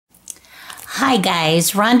Hi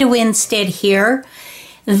guys, Ronda Winstead here.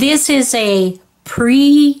 This is a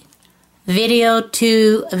pre-video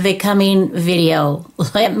to the coming video.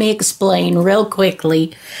 Let me explain real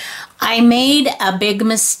quickly. I made a big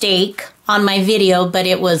mistake on my video, but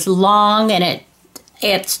it was long and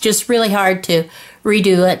it's just really hard to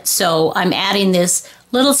redo it. So I'm adding this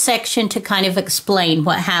little section to kind of explain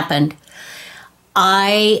what happened.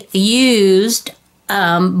 I used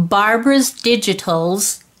Barbara's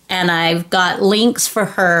digitals, and I've got links for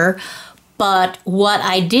her, but what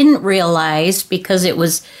I didn't realize, because it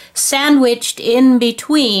was sandwiched in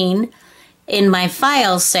between in my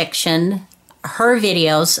files section, her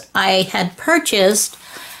videos, I had purchased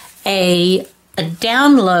a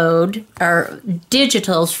download or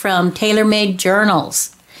digitals from TaylorMade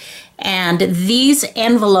Journals, and these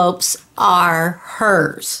envelopes are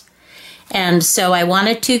hers. And so I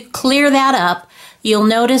wanted to clear that up. You'll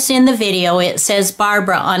notice in the video it says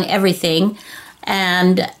Barbara on everything,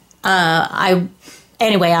 and I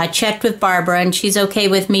checked with Barbara and she's okay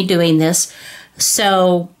with me doing this.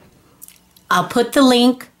 So I'll put the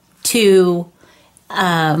link to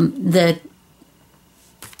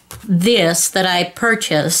this that I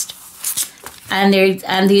purchased, and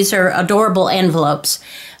these are adorable envelopes.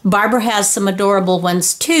 Barbara has some adorable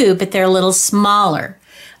ones too, but they're a little smaller.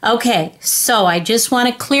 Okay, so I just want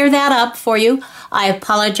to clear that up for you. I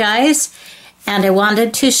apologize, and I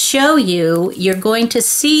wanted to show you, you're going to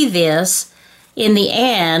see this in the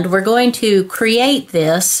end. We're going to create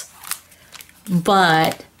this,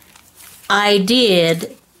 but I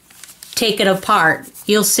did take it apart.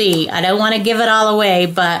 You'll see. I don't want to give it all away,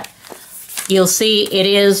 but you'll see it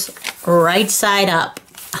is right side up.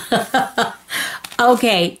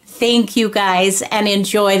 Okay, thank you guys, and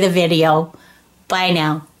enjoy the video. Bye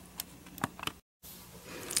now.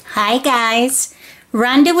 Hi guys,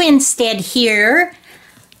 Ronda Winstead here.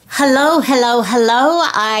 Hello, hello, hello.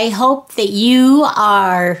 I hope that you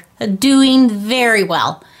are doing very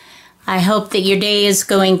well. I hope that your day is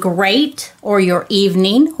going great, or your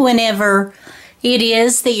evening, whenever it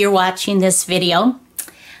is that you're watching this video.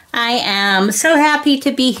 I am so happy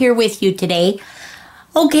to be here with you today.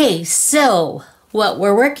 Okay, so what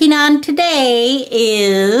we're working on today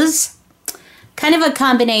is kind of a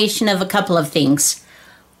combination of a couple of things.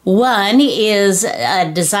 One is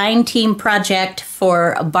a design team project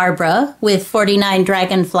for Barbara with 49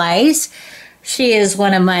 Dragonflies. She is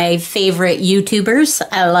one of my favorite YouTubers.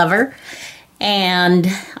 I love her, and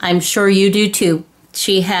I'm sure you do too.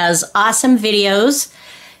 She has awesome videos,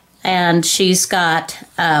 and she's got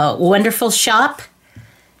a wonderful shop,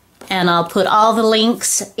 and I'll put all the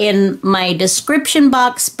links in my description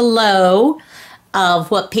box below of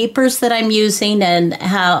what papers that I'm using and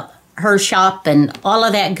how her shop and all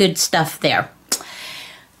of that good stuff there.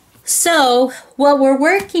 So what we're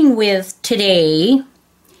working with today,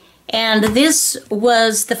 and this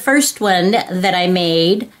was the first one that I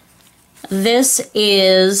made. This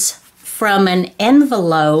is from an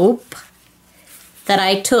envelope that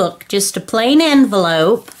I took, just a plain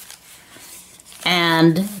envelope,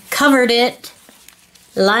 and covered it,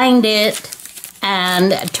 lined it,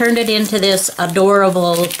 and turned it into this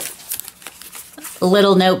adorable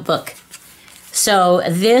little notebook. So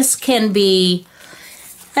this can be,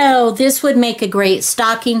 oh, this would make a great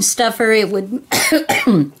stocking stuffer. It would,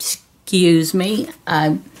 excuse me,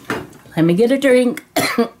 let me get a drink.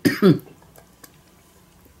 It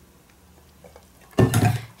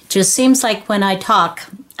just seems like when I talk,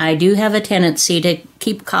 I do have a tendency to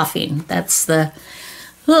keep coughing. That's the,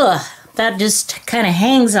 that just kind of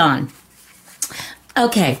hangs on.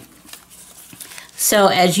 Okay. So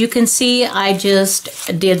as you can see, I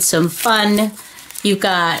just did some fun. You've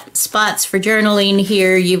got spots for journaling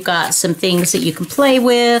here. You've got some things that you can play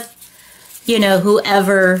with. You know,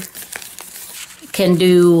 whoever can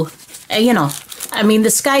do, you know, I mean,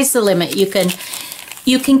 the sky's the limit. You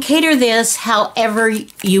can cater this however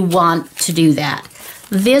you want to do that.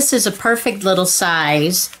 This is a perfect little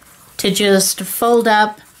size to just fold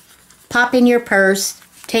up, pop in your purse,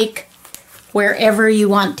 take wherever you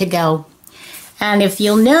want to go. And if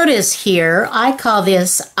you'll notice here, I call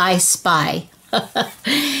this I Spy.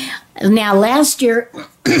 Now, last year,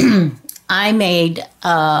 I made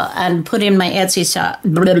and put in my Etsy shop.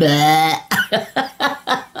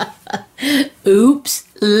 Oops,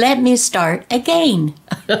 let me start again.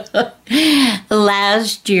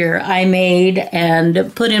 Last year, I made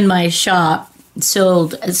and put in my shop,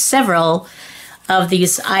 sold several of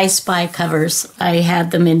these I Spy covers. I had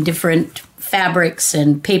them in different fabrics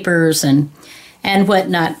and papers and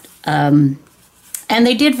whatnot, and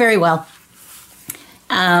they did very well.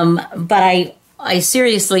 But I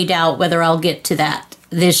seriously doubt whether I'll get to that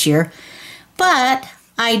this year. But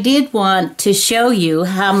I did want to show you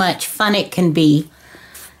how much fun it can be.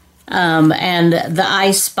 And the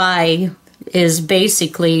I Spy is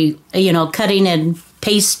basically, you know, cutting and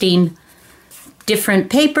pasting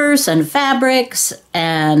different papers and fabrics,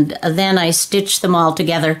 and then I stitch them all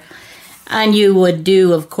together. And you would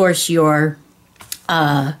do, of course, your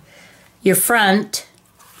front.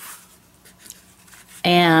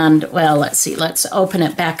 And, well, let's see, let's open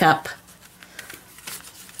it back up.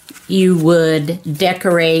 You would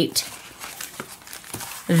decorate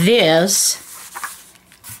this,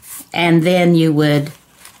 and then you would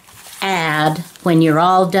add, when you're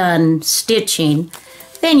all done stitching,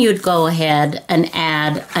 then you'd go ahead and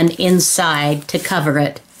add an inside to cover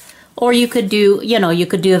it. Or you could do, you know, you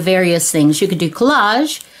could do various things. You could do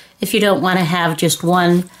collage if you don't want to have just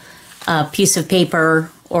one piece of paper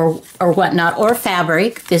or whatnot, or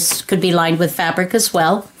fabric. This could be lined with fabric as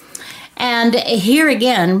well. And here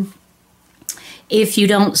again, if you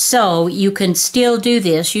don't sew, you can still do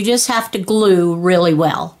this. You just have to glue really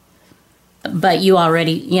well. But you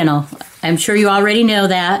already, you know, I'm sure you already know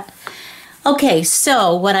that. Okay,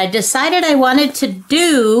 so what I decided I wanted to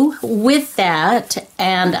do with that,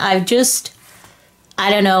 and I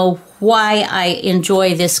don't know why I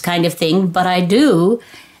enjoy this kind of thing, but I do.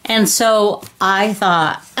 And so I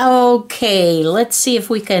thought, okay, let's see if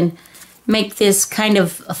we can make this kind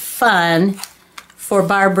of fun for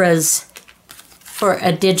Barbara's, for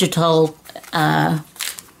a digital,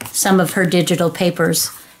 some of her digital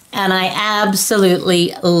papers. And I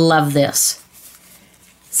absolutely love this.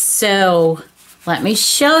 So let me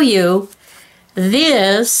show you.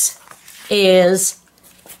 This is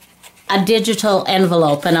a digital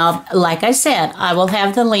envelope, and like I said, I will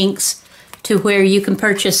have the links to where you can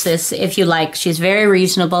purchase this if you like. She's very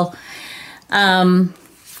reasonable.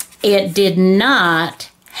 It did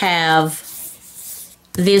not have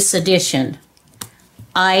this edition.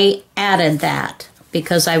 I added that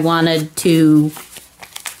because I wanted to,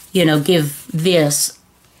 you know, give this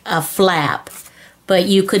a flap. But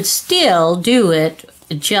you could still do it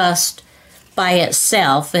just by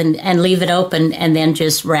itself and leave it open and then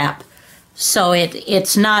just wrap. So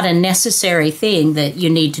it's not a necessary thing that you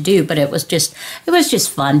need to do, but it was just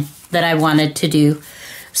fun that I wanted to do.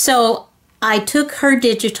 So I took her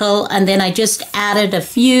digital and then I just added a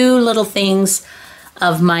few little things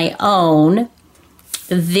of my own.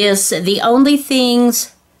 The only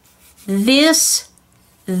things, this,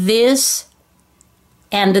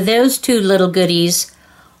 and those two little goodies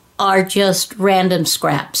are just random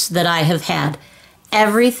scraps that I have had.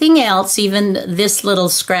 Everything else, even this little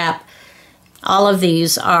scrap, all of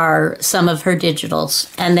these are some of her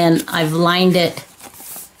digitals. And then I've lined it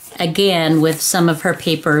again with some of her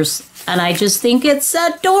papers. And I just think it's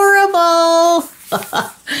adorable.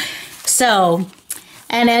 So,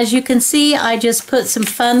 and as you can see, I just put some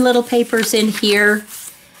fun little papers in here.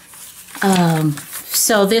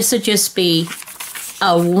 So this would just be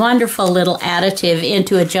a wonderful little additive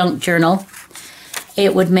into a junk journal.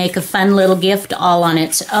 It would make a fun little gift all on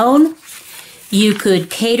its own. You could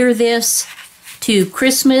cater this to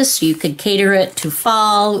Christmas. You could cater it to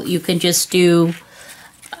fall. You can just do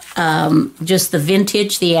just the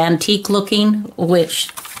vintage, the antique looking, which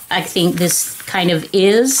I think this kind of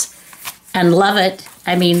is, and love it.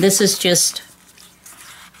 I mean, this is just,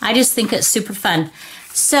 I just think it's super fun.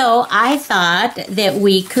 So I thought that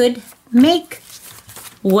we could make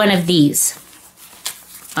one of these.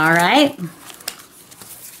 All right.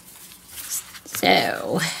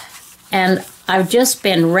 So, and I've just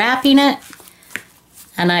been wrapping it,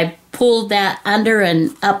 and I pulled that under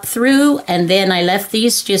and up through, and then I left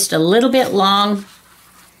these just a little bit long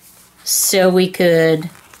so we could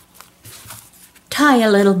tie a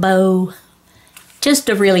little bow. Just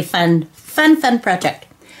a really fun project.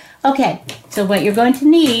 Okay, so what you're going to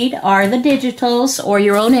need are the digitals or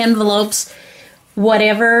your own envelopes.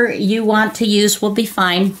 Whatever you want to use will be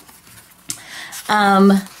fine.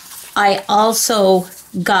 I also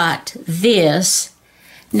got this.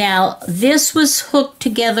 Now, this was hooked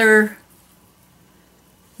together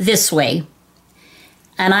this way,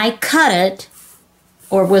 and I cut it,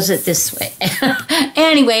 or was it this way?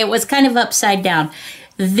 Anyway, it was kind of upside down.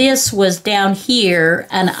 This was down here,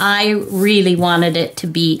 and I really wanted it to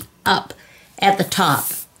be up at the top,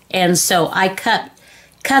 and so I cut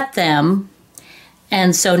them,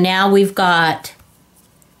 and so now we've got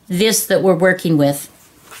this that we're working with.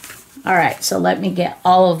 All right, so let me get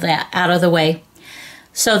all of that out of the way.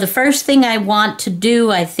 So the first thing I want to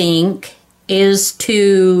do, I think, is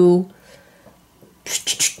to,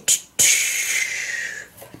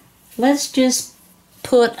 let's just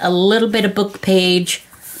put a little bit of book page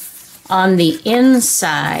on the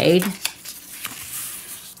inside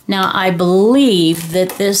Now I believe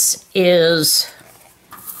that this is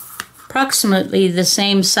approximately the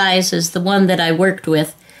same size as the one that I worked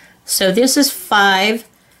with. So this is 5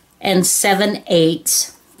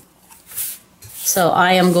 7/8. So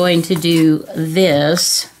I am going to do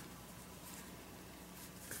this.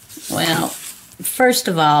 Well, first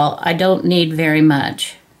of all, I don't need very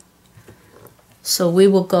much. So we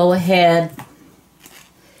will go ahead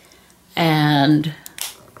and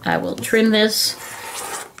I will trim this.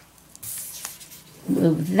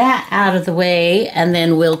 Move that out of the way, and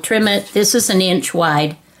then we'll trim it. This is 1 inch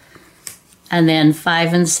wide, and then 5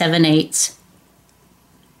 7/8.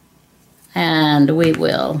 And we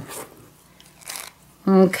will,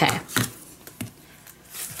 okay.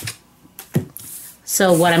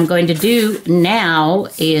 So what I'm going to do now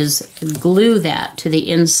is glue that to the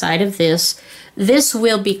inside of this. This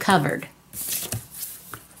will be covered.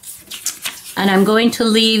 And I'm going to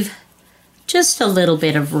leave just a little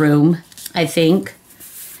bit of room, I think.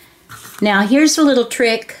 Now here's a little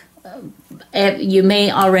trick. You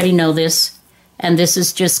may already know this, and this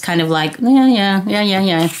is just kind of like,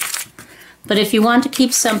 yeah. But if you want to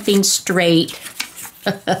keep something straight,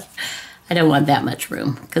 I don't want that much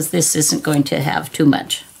room because this isn't going to have too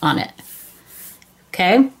much on it.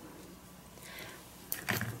 Okay?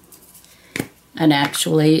 And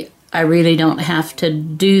actually, I really don't have to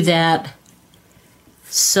do that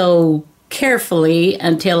so carefully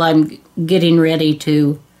until I'm getting ready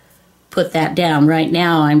to put that down. Right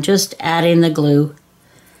now, I'm just adding the glue.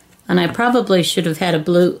 And I probably should have had a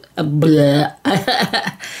blue book.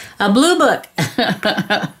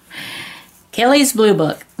 Kelly's blue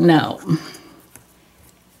book. No.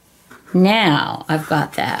 Now I've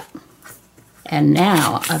got that. And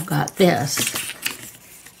now I've got this.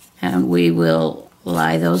 And we will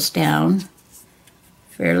lie those down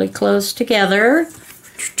fairly close together.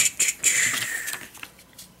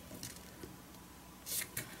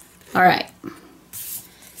 All right.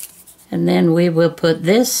 And then we will put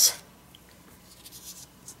this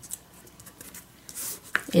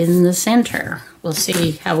in the center. We'll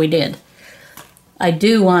see how we did. I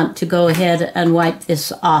do want to go ahead and wipe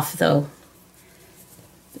this off though,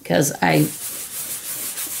 because I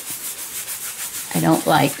don't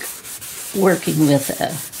like working with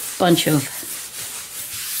a bunch of,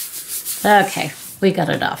 okay, we got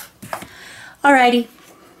it off. Alrighty.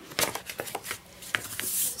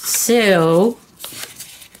 So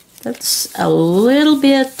that's a little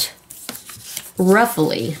bit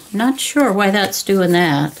ruffly. Not sure why that's doing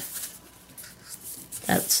that.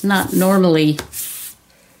 That's not normally,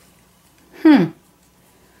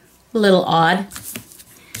 a little odd.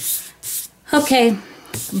 Okay,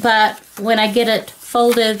 but when I get it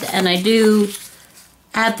folded and I do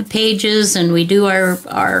add the pages and we do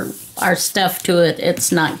our stuff to it,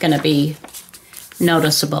 it's not going to be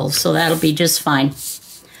noticeable, so that'll be just fine.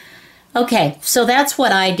 Okay, so that's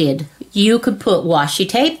what I did. You could put washi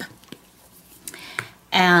tape,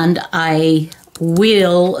 and I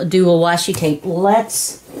will do a washi tape.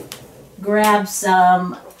 Let's grab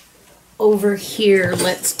some over here.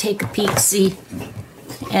 Let's take a peek-see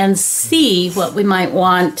and see what we might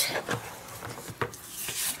want.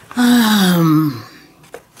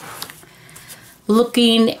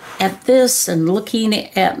 Looking at this and looking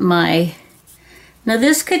at my, now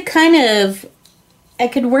this could kind of, I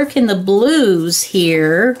could work in the blues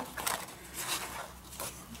here.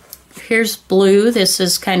 Here's blue. This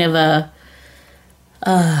is kind of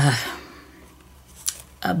a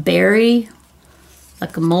berry,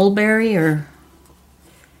 like a mulberry, or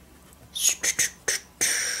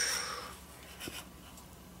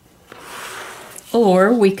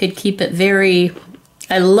we could keep it very,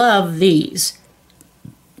 I love these.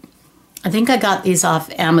 I think I got these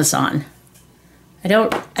off Amazon. I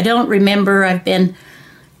don't remember. I've been,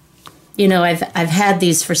 you know, I've had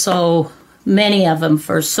these for so many of them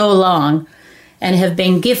for so long, and have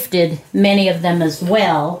been gifted many of them as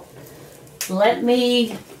well. Let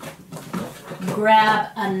me grab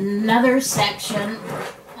another section.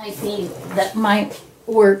 I think that might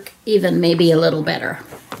work even maybe a little better.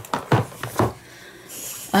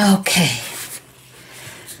 Okay.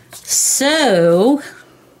 So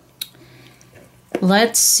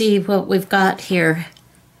let's see what we've got here.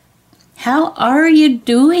 How are you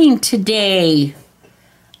doing today?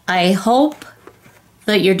 I hope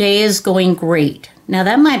that your day is going great. Now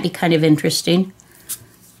that might be kind of interesting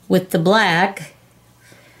with the black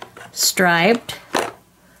striped.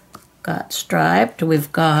 Got striped.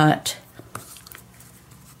 We've got,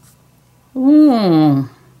 you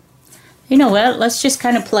know what? Let's just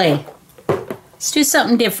kind of play. Let's do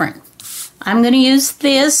something different. I'm going to use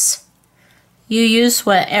this. You use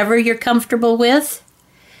whatever you're comfortable with.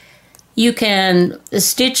 You can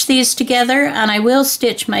stitch these together, and I will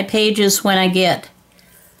stitch my pages when I get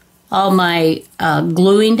all my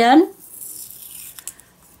gluing done,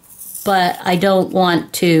 but I don't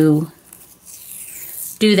want to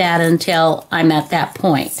do that until I'm at that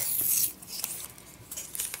point.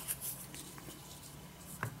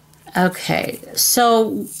 Okay,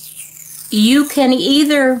 so you can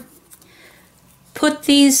either put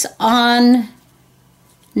these on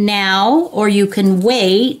now, or you can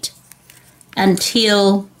wait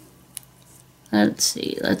until, let's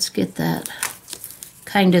see, let's get that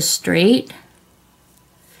kind of straight.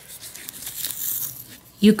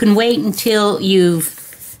 You can wait until you've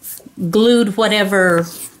glued whatever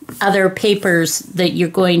other papers that you're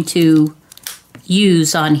going to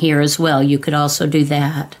use on here as well. You could also do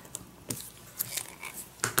that.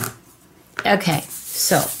 Okay,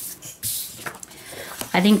 so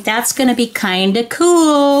I think that's going to be kind of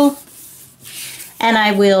cool. And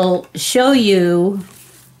I will show you,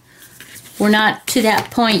 we're not to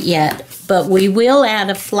that point yet, but we will add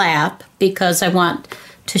a flap because I want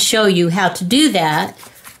to show you how to do that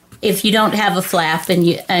if you don't have a flap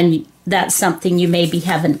and that's something you maybe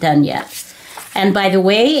haven't done yet. And by the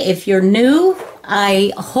way, if you're new,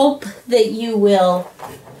 I hope that you will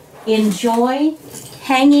enjoy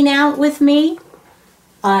hanging out with me.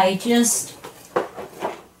 I'm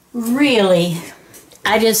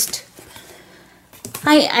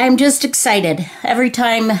just excited every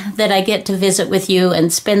time that I get to visit with you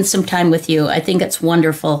and spend some time with you. I think it's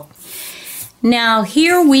wonderful. Now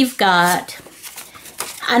here we've got,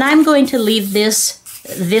 and I'm going to leave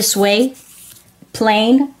this way,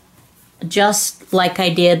 plain, just like I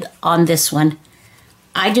did on this one.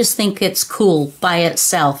 I just think it's cool by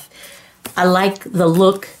itself. I like the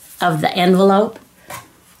look of the envelope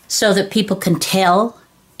so that people can tell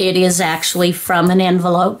it is actually from an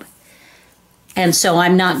envelope. And so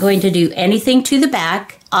I'm not going to do anything to the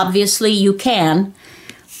back. Obviously you can.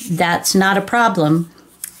 That's not a problem.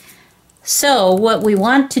 So what we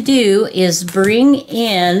want to do is bring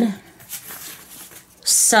in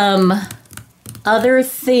some other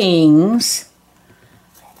things.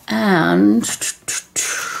 And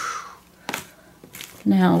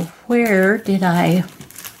now where did I...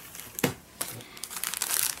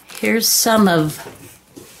 Here's some of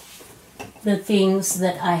the things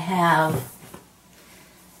that I have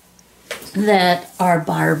that are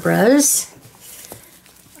Barbara's.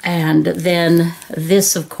 And then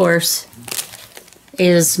this, of course,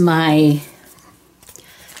 is my...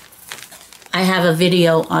 I have a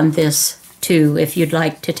video on this too, if you'd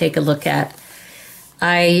like to take a look at.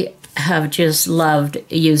 I have just loved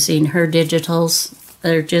using her digitals.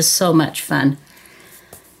 They're just so much fun.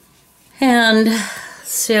 And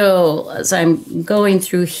so as I'm going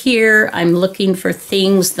through here, I'm looking for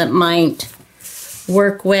things that might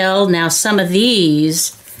work well. Now some of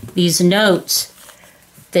these notes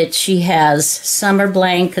that she has, some are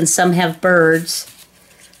blank and some have birds.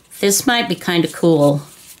 This might be kind of cool.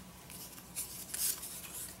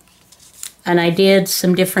 And I did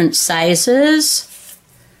some different sizes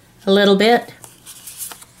a little bit.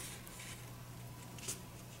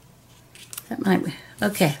 That might be,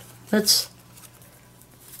 okay, let's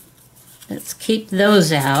keep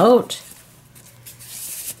those out.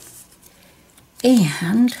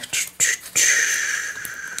 And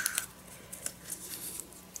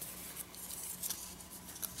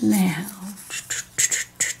now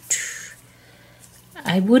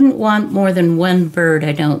I wouldn't want more than one bird,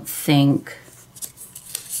 I don't think.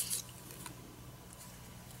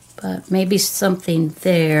 But maybe something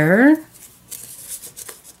there.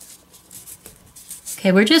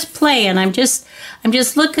 Okay, we're just playing. I'm just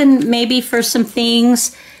looking maybe for some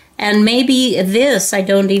things, and maybe this I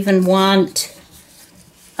don't even want.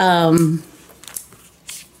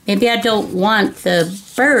 Maybe I don't want the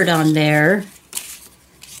bird on there.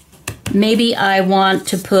 Maybe I want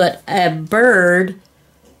to put a bird,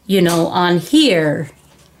 you know, on here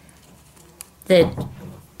that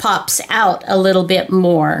pops out a little bit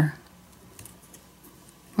more.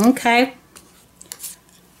 Okay.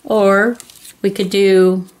 Or we could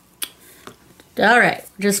do, all right,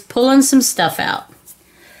 just pulling some stuff out.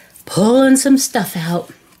 Pulling some stuff out.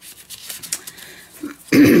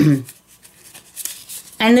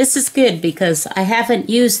 And this is good because I haven't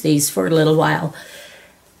used these for a little while.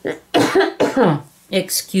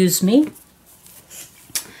 Excuse me.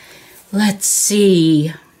 Let's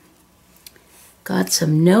see. Got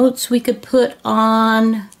some notes we could put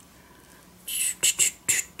on.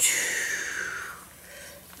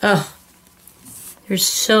 Oh, there's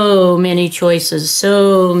so many choices,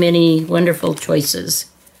 so many wonderful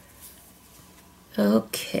choices.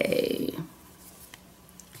 Okay.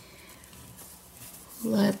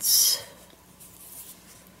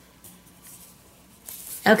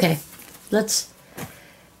 Okay, let's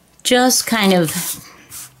just kind of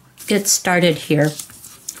get started here.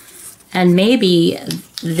 And maybe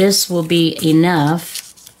this will be enough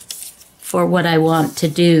for what I want to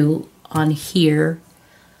do on here.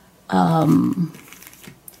 I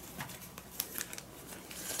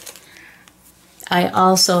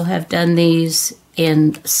also have done these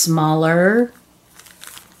in smaller.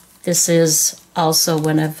 This is also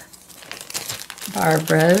one of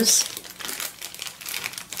Barbara's.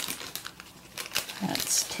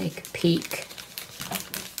 Let's take a peek.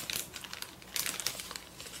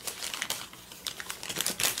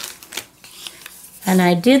 And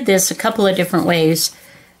I did this a couple of different ways.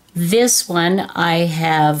 This one I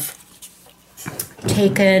have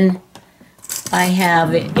taken,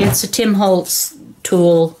 it's a Tim Holtz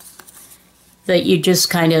tool that you just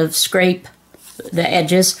kind of scrape the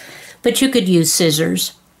edges, but you could use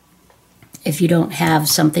scissors if you don't have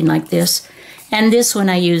something like this. And this one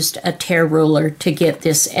I used a tear ruler to get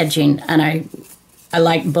this edging, and I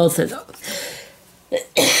like both of those.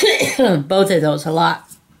 Both of those a lot.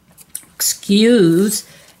 Excuse,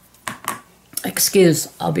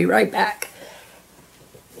 I'll be right back.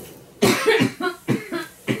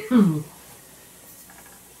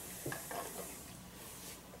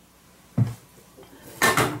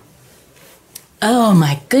 Oh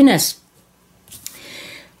my goodness.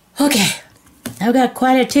 Okay, I've got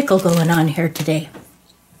quite a tickle going on here today.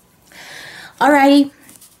 Alrighty,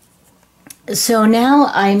 so now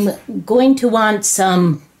I'm going to want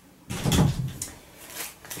some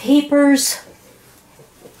papers.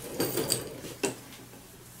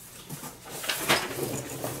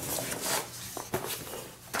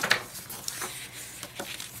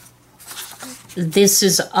 This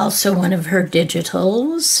is also one of her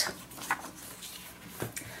digitals.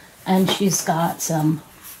 And she's got some,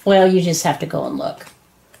 well, you just have to go and look,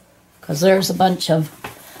 because there's a bunch of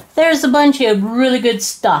really good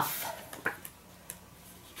stuff.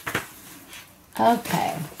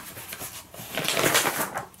 Okay.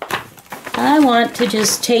 I want to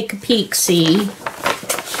just take a peek-see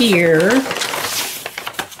here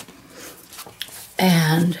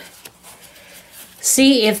and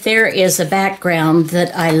see if there is a background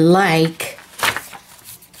that I like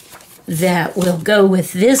that will go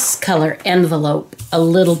with this color envelope a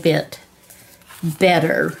little bit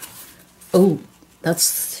better. Oh,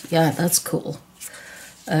 that's cool.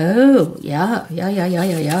 Oh, yeah.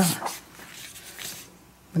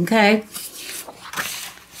 Okay.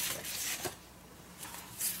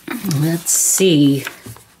 Let's see.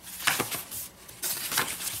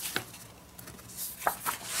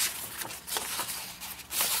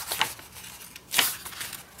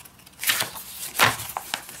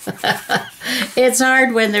 It's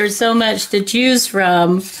hard when there's so much to choose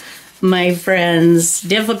from, my friends.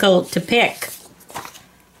 Difficult to pick.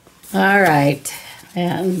 All right,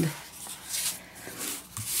 and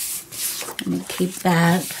let me keep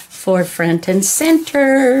that forefront and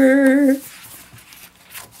center.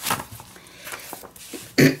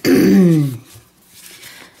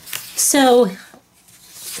 So,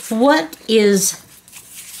 what is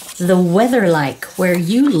the weather like where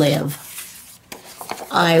you live?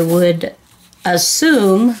 I would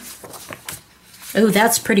assume, oh,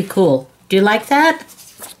 that's pretty cool. Do you like that?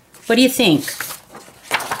 What do you think?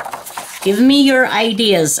 Give me your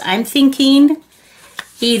ideas. I'm thinking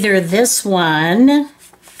either this one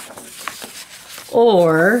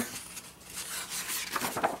or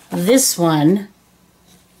this one.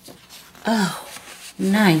 Oh,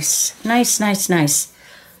 nice.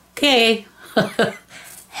 Okay,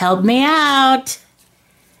 help me out.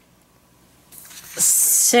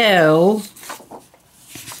 So,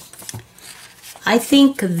 I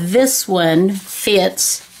think this one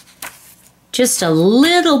fits just a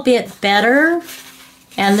little bit better,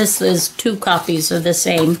 and this is 2 copies of the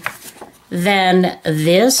same, than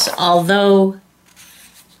this, although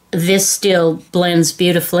this still blends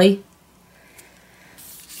beautifully.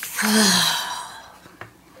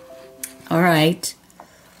 All right.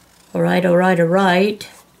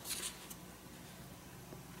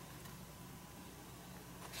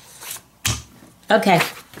 Okay,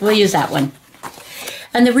 we'll use that one.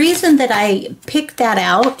 And the reason that I picked that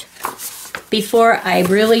out before I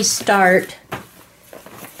really start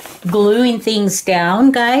gluing things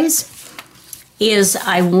down, guys, is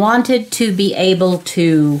I wanted to be able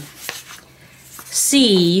to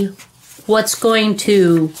see what's going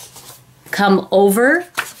to come over,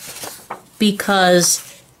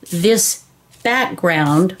 because this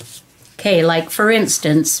background, okay, like for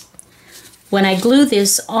instance, when I glue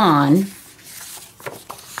this on,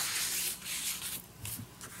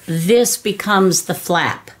 this becomes the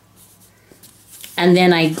flap. And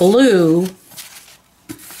then I glue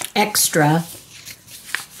extra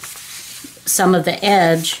some of the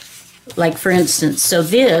edge, like for instance, so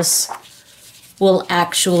this will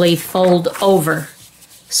actually fold over.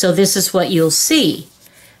 So this is what you'll see.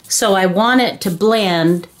 So I want it to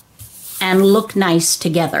blend and look nice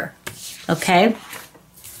together. Okay?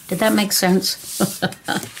 Did that make sense?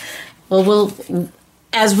 Well, we'll,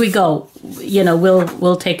 as we go, you know,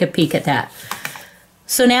 we'll take a peek at that.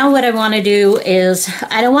 So now what I want to do is,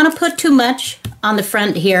 I don't want to put too much on the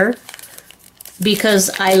front here, because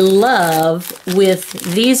I love with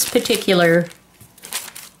this particular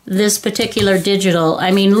digital,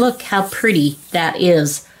 I mean, look how pretty that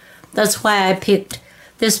is. That's why I picked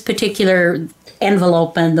this particular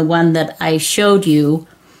envelope and the one that I showed you.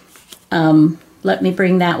 Let me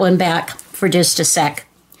bring that one back for just a sec.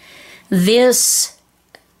 This,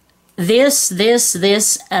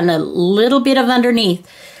 and a little bit of underneath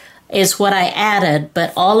is what I added,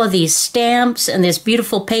 but all of these stamps and this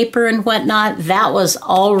beautiful paper and whatnot, that was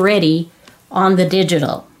already on the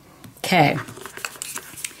digital. Okay.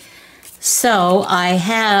 So I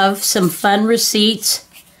have some fun receipts,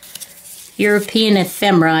 European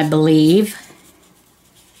ephemera, I believe.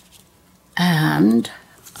 And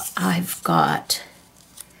I've got,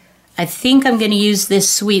 I think I'm going to use this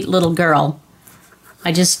sweet little girl.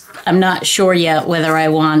 I'm not sure yet whether I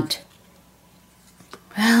want,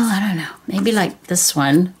 well, I don't know, maybe like this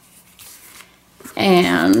one.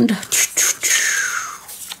 And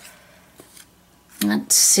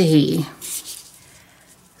let's see.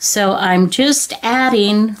 So I'm just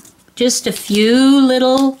adding just a few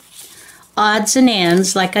little odds and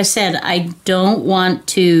ends. Like I said, I don't want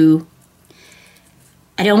to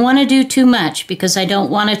do too much, because I don't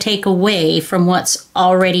want to take away from what's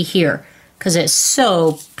already here, because it's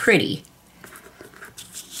so pretty.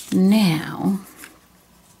 Now,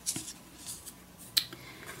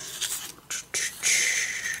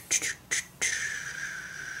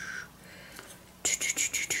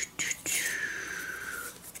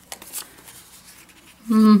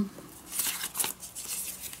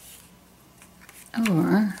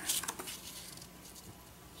 or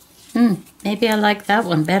maybe I like that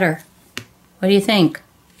one better. What do you think?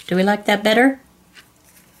 Do we like that better?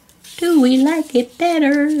 Do we like it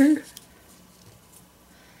better?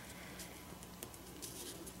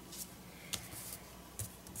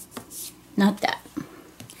 Not that.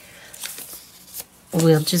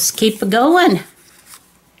 We'll just keep going.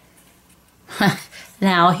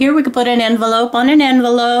 Now here we can put an envelope on an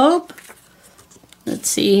envelope. Let's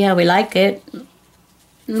see how we like it.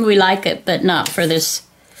 We like it, but not for this.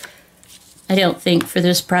 I don't think for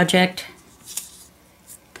this project.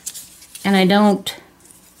 And I don't.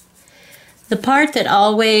 The part that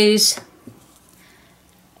always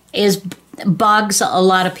bogs a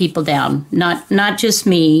lot of people down, not just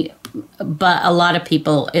me, but a lot of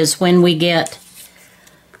people, is when we get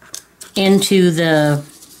into the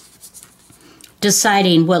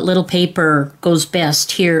deciding what little paper goes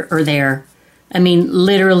best here or there. I mean,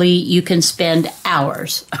 literally, you can spend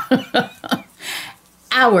hours,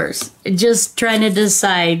 hours just trying to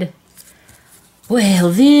decide, well,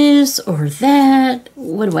 this or that,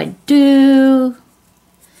 what do I do?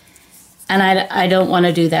 And I don't want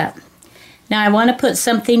to do that. Now I want to put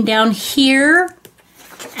something down here,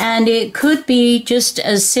 and it could be just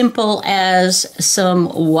as simple as some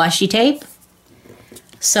washi tape.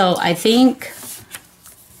 So I think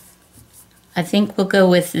we'll go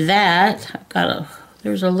with that.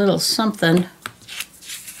 There's a little something.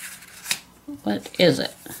 What is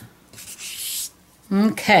it?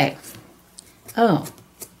 Okay. Oh,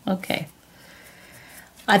 okay.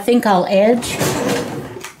 I think I'll edge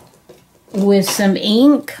with some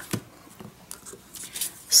ink,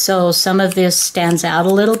 so some of this stands out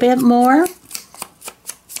a little bit more.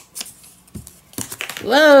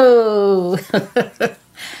 Whoa!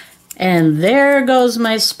 And there goes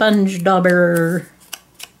my sponge dauber.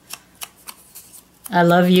 I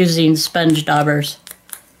love using sponge daubers.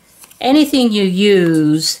 Anything you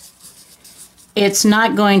use, it's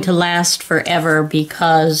not going to last forever,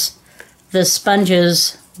 because the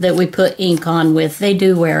sponges that we put ink on with, they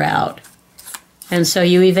do wear out. And so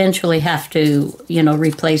you eventually have to, you know,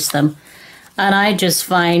 replace them. And I just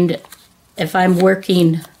find if I'm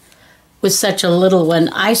working with such a little one,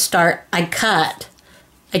 I cut.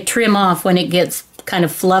 I trim off when it gets kind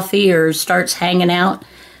of fluffy or starts hanging out,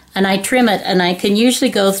 and I trim it, and I can usually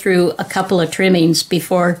go through a couple of trimmings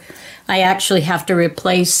before I actually have to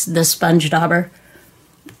replace the sponge dauber.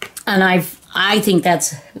 And I think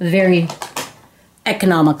that's very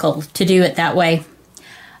economical to do it that way.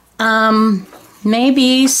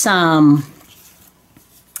 maybe some,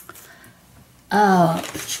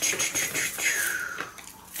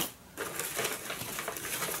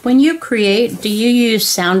 when you create, do you use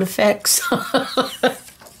sound effects?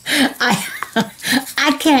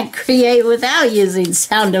 I can't create without using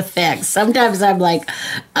sound effects. Sometimes I'm like,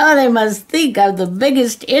 oh, they must think I'm the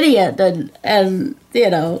biggest idiot, and you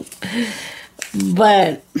know,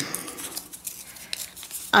 but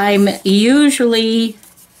I'm usually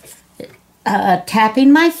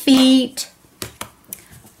tapping my feet,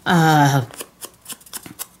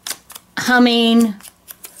 humming,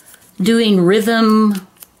 doing rhythm.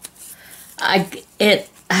 I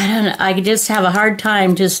don't know, I just have a hard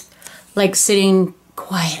time just like sitting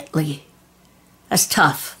quietly. That's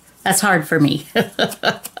tough. That's hard for me.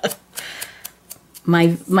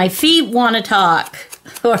 My feet want to talk,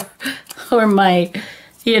 or my,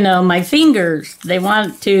 you know, my fingers, they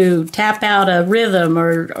want to tap out a rhythm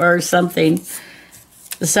or something.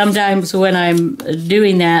 Sometimes when I'm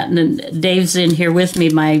doing that, and Dave's in here with me,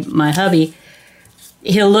 my hubby,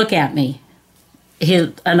 he'll look at me.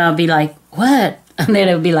 And I'll be like, what? And then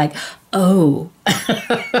it'll be like, oh,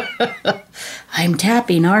 I'm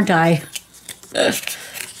tapping, aren't I?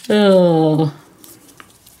 Oh,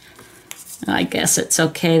 I guess it's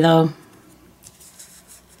okay though.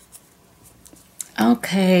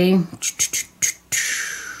 Okay.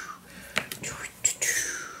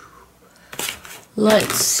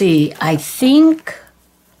 Let's see. I think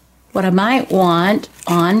what I might want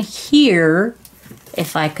on here,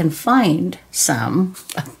 if I can find some,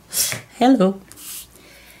 hello,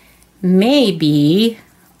 maybe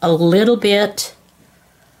a little bit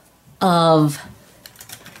of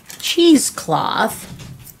cheesecloth,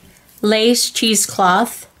 lace,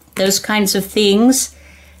 cheesecloth, those kinds of things.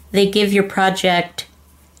 They give your project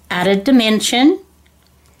added dimension,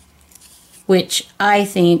 which I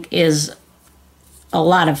think is a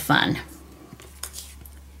lot of fun.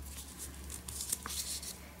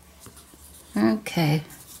 Okay,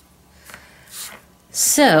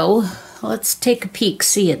 so let's take a peek,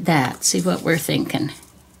 see at that, see what we're thinking.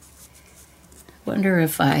 Wonder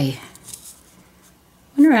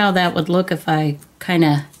how that would look if I kind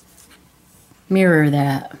of mirror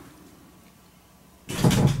that.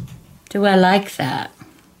 Do I like that?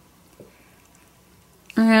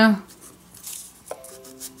 Yeah.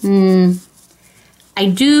 I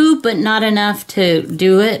do, but not enough to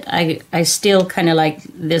do it. I still kind of like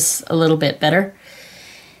this a little bit better.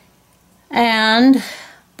 And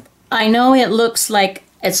I know it looks like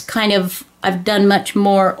it's kind of, I've done much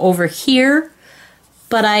more over here,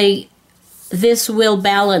 but this will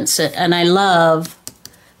balance it, and I love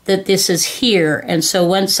that this is here. And so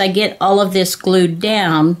once I get all of this glued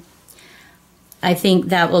down, I think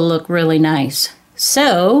that will look really nice.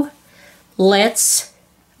 So let's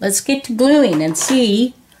get to gluing and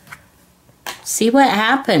see what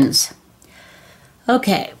happens.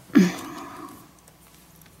 Okay.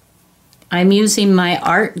 I'm using my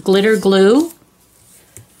Art glitter glue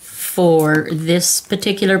for this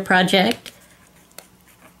particular project.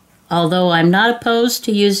 Although I'm not opposed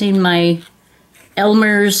to using my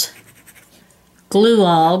Elmer's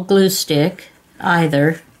glue stick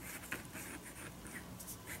either.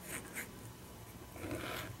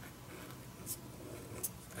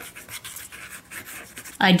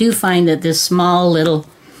 I do find that this small little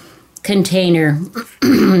container,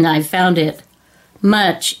 I found it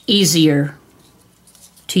much easier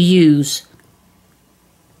to use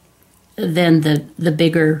than the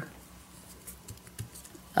bigger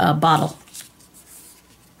bottle.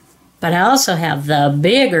 But I also have the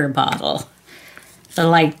bigger bottle, the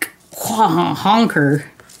like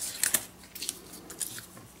honker.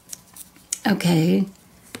 Okay,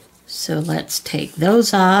 so let's take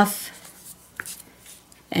those off.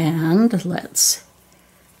 And let's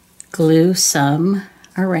glue some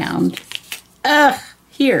around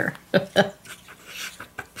here.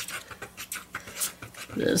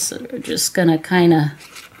 This, we're just gonna kind of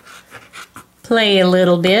play a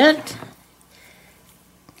little bit.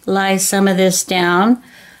 Lay some of this down.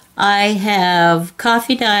 I have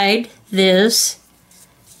coffee dyed this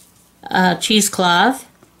cheesecloth.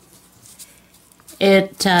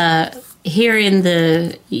 It here in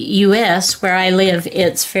the U.S. where I live,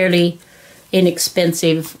 it's fairly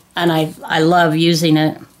inexpensive, and I love using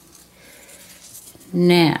it.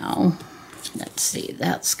 Now, let's see,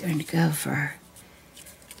 that's going to go for...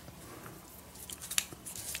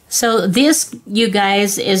 So this, you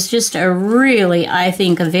guys, is just a really, I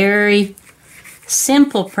think, a very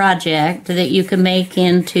simple project that you can make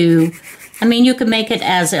into... I mean, you can make it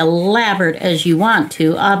as elaborate as you want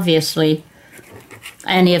to, obviously.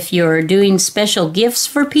 And if you're doing special gifts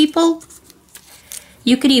for people,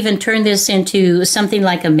 You could even turn this into something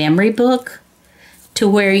like a memory book to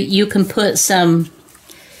where you can put some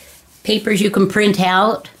papers you can print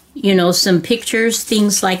out, you know, some pictures,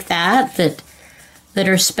 things like that that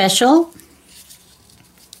are special.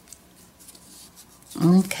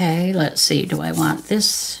 Okay, let's see. Do I want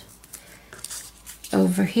this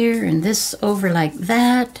over here and this over like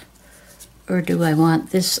that? Or do I want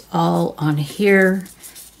this all on here?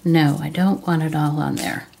 No, I don't want it all on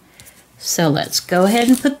there. So let's go ahead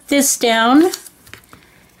and put this down.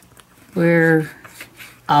 We're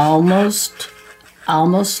almost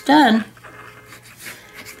done.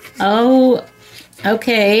 Oh,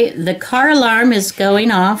 okay, the car alarm is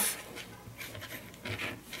going off.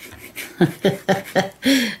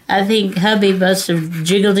 I think hubby must have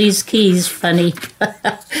jiggled his keys funny.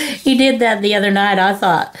 He did that the other night. I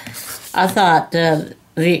thought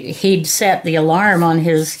he'd set the alarm on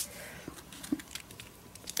his.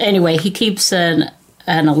 Anyway, he keeps an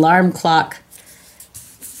alarm clock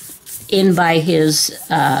in by his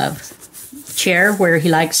chair where he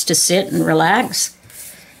likes to sit and relax.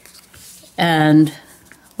 And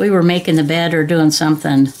we were making the bed or doing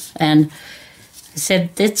something, and I said,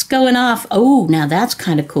 it's going off. Oh, now that's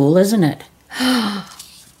kind of cool, isn't it?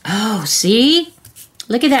 Oh, see?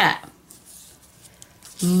 Look at that.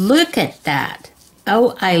 Look at that.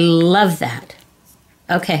 Oh, I love that.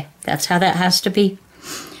 Okay, that's how that has to be.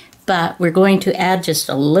 But we're going to add just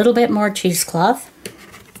a little bit more cheesecloth.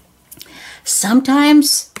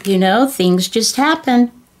 Sometimes, you know, things just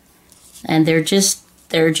happen. And they're just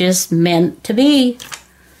meant to be.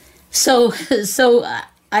 So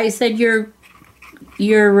I said, your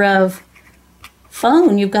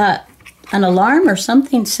phone, you've got an alarm or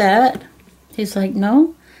something set. He's like,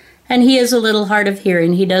 no. And he is a little hard of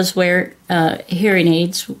hearing. He does wear hearing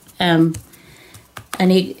aids, and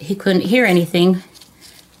he couldn't hear anything.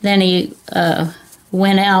 Then he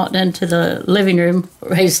went out into the living room,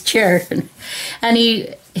 his chair, and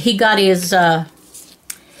he got his,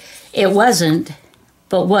 it wasn't,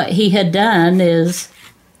 but what he had done is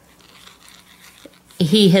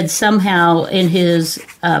he had somehow in his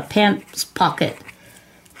pants pocket,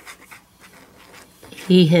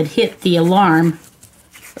 he had hit the alarm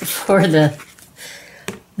for the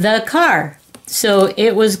car. So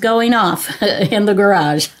it was going off in the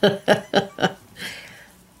garage.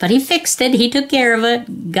 But he fixed it. He took care of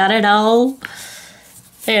it. Got it all.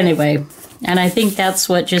 Anyway, and I think that's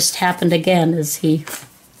what just happened again, is he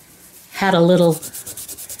had a little.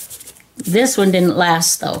 This one didn't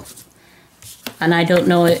last though. And I don't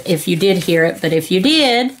know if you did hear it, but if you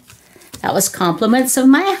did, that was compliments of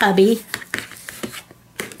my hubby.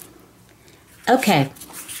 Okay,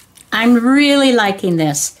 I'm really liking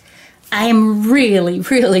this. I'm really,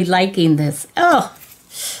 really liking this. Oh,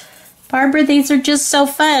 Barbara, these are just so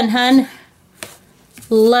fun, hun.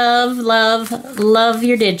 Love, love, love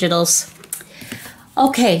your digitals.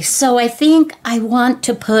 Okay, so I think I want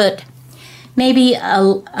to put maybe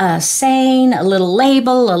a saying, a little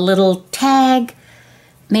label, a little tag,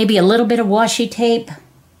 maybe a little bit of washi tape.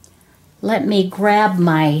 Let me grab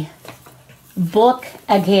my book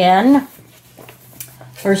again.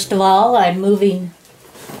 First of all, I'm moving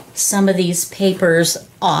some of these papers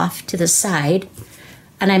off to the side.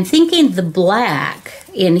 And I'm thinking the black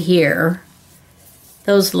in here,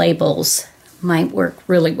 those labels might work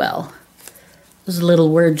really well. Those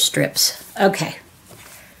little word strips. Okay,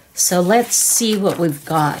 so let's see what we've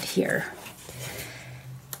got here.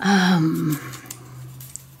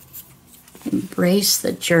 Embrace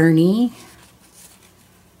the journey.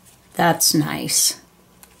 That's nice.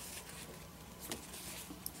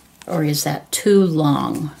 Or is that too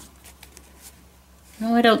long?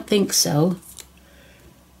 No, I don't think so.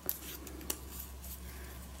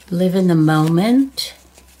 Live in the moment.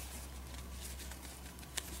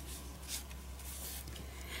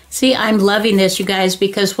 See, I'm loving this, you guys,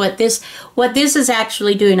 because what this is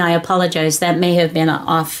actually doing, I apologize, that may have been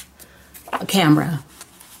off camera.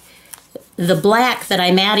 The black that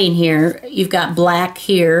I'm adding here, you've got black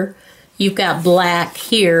here, you've got black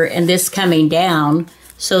here, and this coming down.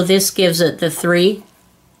 So this gives it the 3.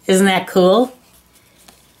 Isn't that cool?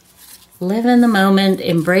 Live in the moment,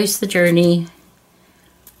 embrace the journey.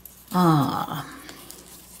 Ah,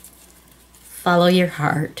 follow your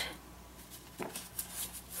heart.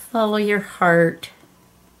 Follow your heart.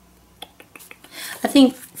 I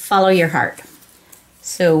think follow your heart.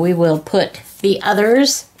 So we will put the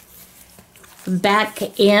others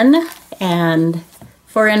back in and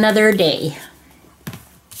for another day.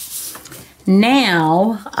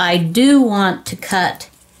 Now I do want to cut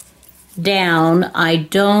down. I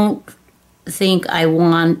don't think I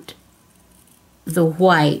want the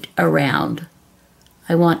white around.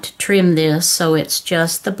 I want to trim this so it's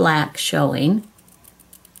just the black showing.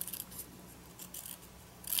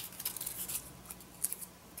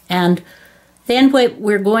 And then what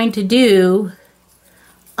we're going to do,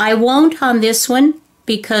 I won't on this one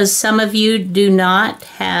because some of you do not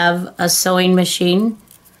have a sewing machine.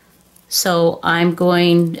 So I'm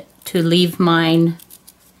going to leave mine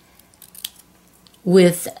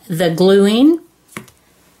with the gluing.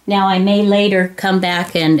 Now I may later come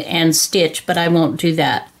back and stitch, but I won't do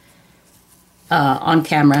that on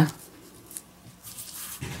camera.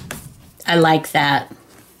 I like that.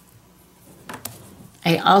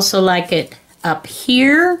 I also like it up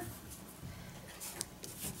here.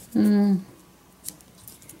 Let's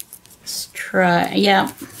try,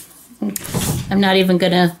 yeah. I'm not even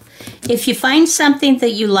gonna, if you find something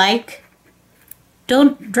that you like,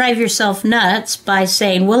 don't drive yourself nuts by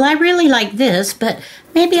saying, well, I really like this, but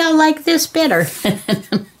maybe I'll like this better.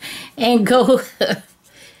 And go,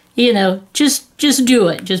 you know, just do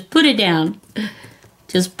it. Just put it down.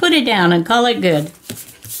 Just put it down and call it good.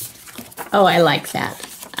 Oh, I like that.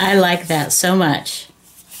 I like that so much.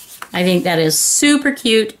 I think that is super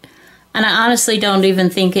cute. And I honestly don't even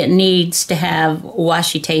think it needs to have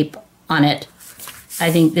washi tape on it.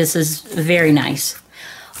 I think this is very nice.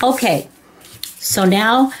 Okay, so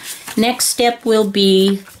now next step will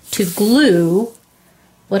be to glue.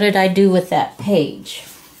 What did I do with that page?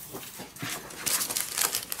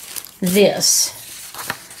 This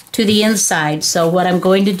to the inside. So what I'm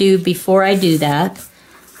going to do before I do that,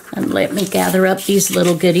 and let me gather up these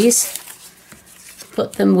little goodies,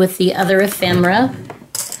 put them with the other ephemera.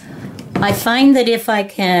 I find that if I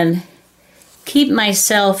can keep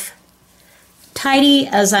myself tidy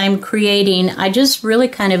as I'm creating, I just really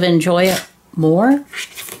kind of enjoy it more,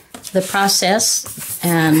 the process,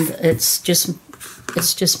 and it's just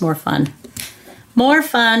more fun. More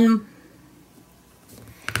fun.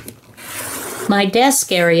 My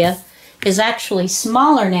desk area is actually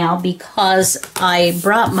smaller now because I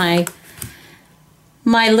brought my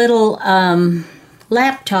little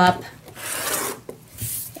laptop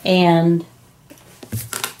and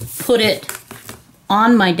put it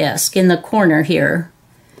on my desk in the corner here.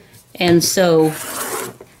 And so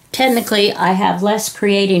technically I have less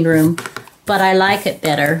creating room, but I like it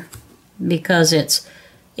better because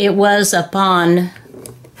it was up on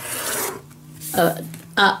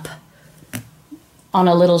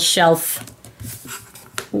a little shelf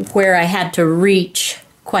where I had to reach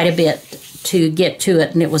quite a bit to get to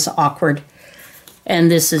it, and it was awkward. And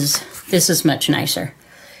this is much nicer.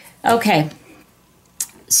 Okay,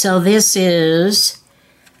 so this is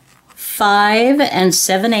 5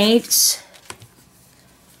 7/8,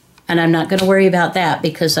 and I'm not going to worry about that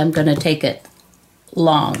because I'm going to take it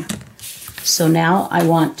long. So now I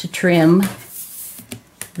want to trim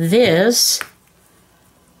this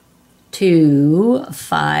to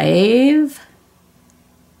 5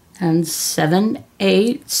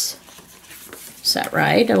 7/8. Is that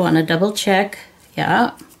right? I want to double check.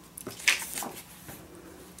 Yeah.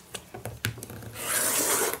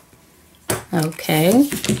 Okay.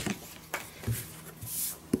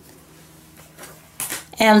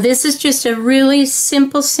 And this is just a really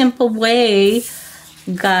simple way,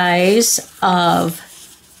 guys, of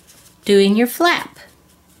doing your flap.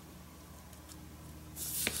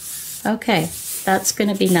 Okay, that's going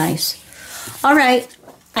to be nice. All right,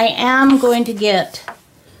 I am going to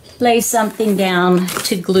lay something down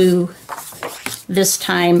to glue this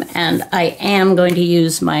time, and I am going to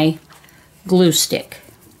use my glue stick.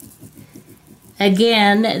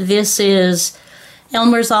 Again, this is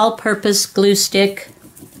Elmer's all-purpose glue stick.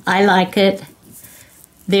 I like it.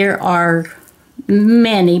 There are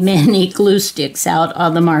many glue sticks out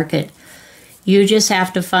on the market. You just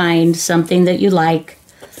have to find something that you like.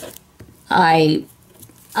 I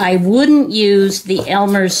wouldn't use the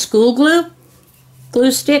Elmer's school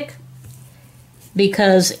glue stick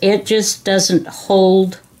because it just doesn't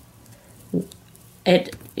hold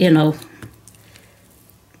it, you know.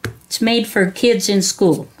 It's made for kids in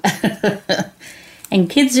school. And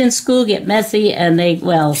kids in school get messy and they,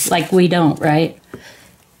 well, like we don't, right?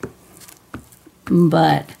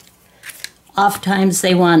 But oftentimes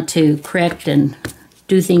they want to correct and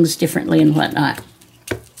do things differently and whatnot.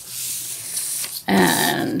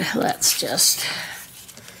 And let's just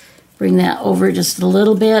bring that over just a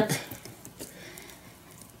little bit.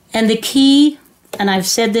 And the key, and I've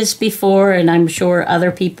said this before, and I'm sure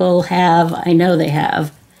other people have, I know they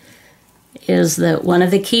have, is that one of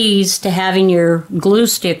the keys to having your glue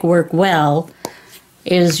stick work well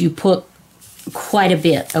is you put quite a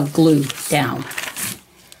bit of glue down.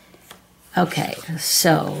 Okay,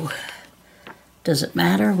 so Does it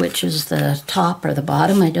matter which is the top or the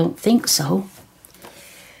bottom? I don't think so.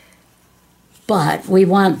 But we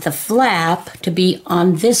want the flap to be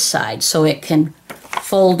on this side so it can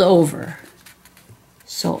fold over.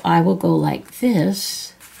 So I will go like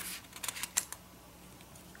this.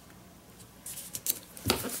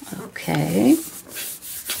 Okay.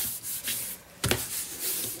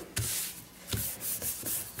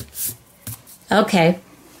 Okay,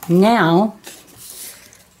 now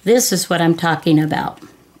this is what I'm talking about.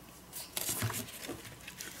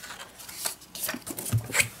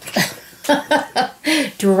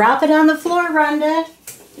 Drop it on the floor, Rhonda.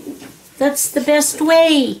 That's the best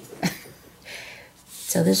way.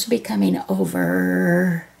 So this will be coming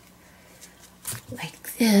over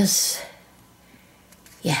like this.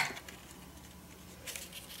 Yeah.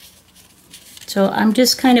 So I'm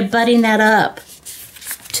just kind of butting that up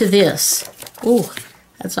to this. Ooh,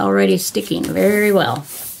 that's already sticking very well.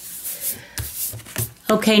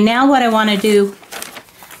 Okay, now what I want to do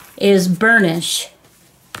is burnish.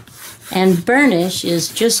 And burnish is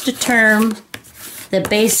just a term that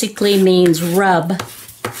basically means rub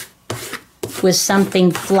with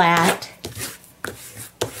something flat.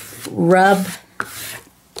 Rub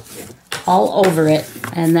all over it,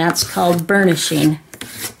 and that's called burnishing.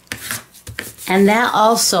 And that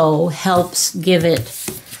also helps give it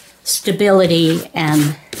stability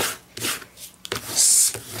and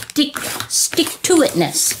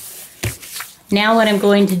stick-to-itness. Now what I'm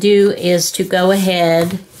going to do is to go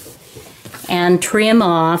ahead and trim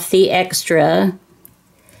off the extra.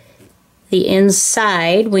 The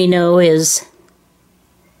inside we know is,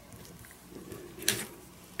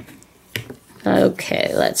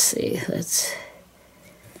 okay, let's see,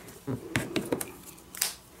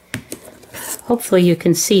 hopefully you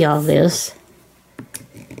can see all this.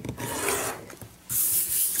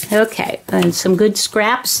 Okay, and some good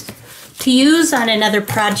scraps to use on another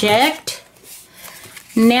project.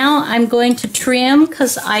 Now I'm going to trim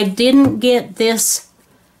because I didn't get this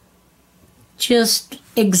just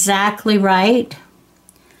exactly right.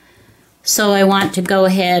 So I want to go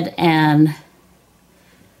ahead and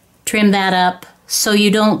trim that up so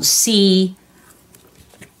you don't see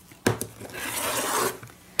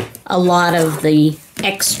a lot of the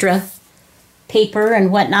extra paper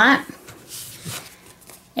and whatnot.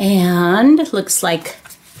 And looks like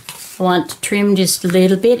I want to trim just a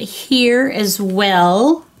little bit here as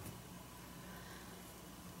well.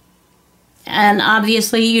 And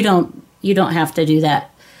obviously you don't have to do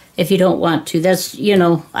that if you don't want to. That's, you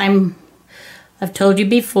know, I've told you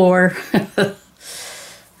before.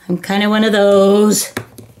 I'm kind of one of those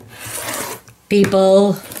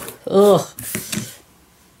people. Ugh.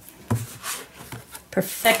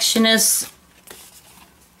 Perfectionists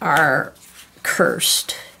are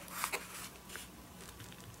cursed.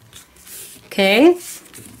 Okay.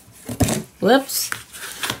 Whoops.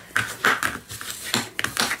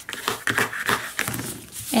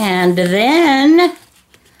 And then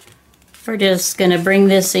we're just going to bring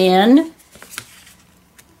this in.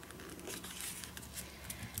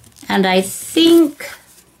 And I think,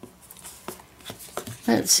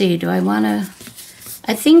 let's see, do I want to,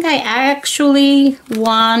 I think I actually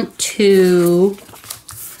want to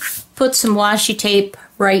put some washi tape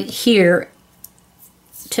right here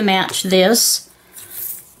to match this,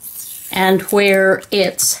 and where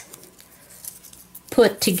it's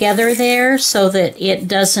put together there so that it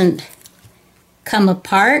doesn't come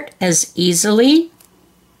apart as easily.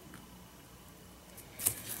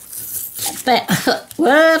 But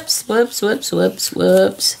whoops.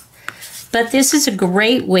 But this is a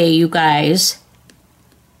great way, you guys,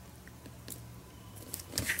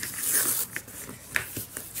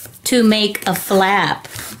 to make a flap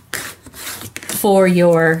for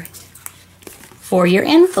your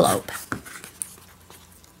envelope.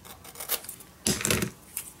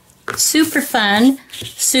 Super fun,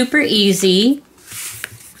 super easy.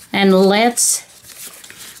 And let's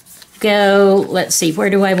go, let's see, where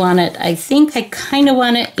do I want it? I think I kind of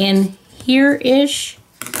want it in here-ish.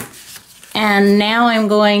 And now I'm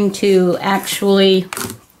going to actually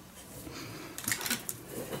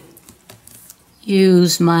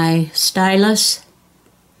use my stylus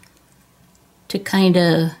to kind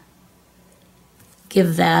of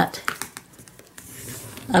give that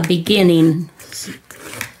a beginning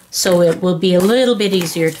so it will be a little bit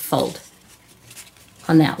easier to fold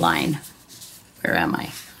on that line. Where am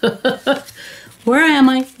I? Where am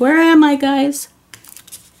I? Where am I, guys?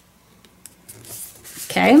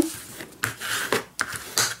 Okay.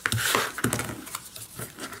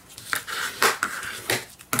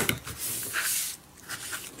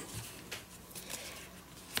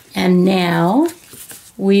 And now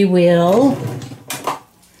we will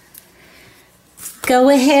go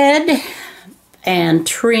ahead and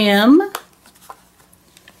trim.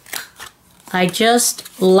 I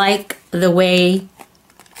just like the way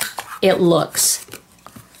it looks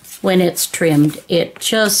when it's trimmed. It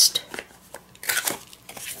just,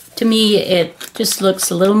 to me, it just looks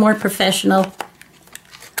a little more professional.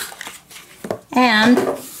 And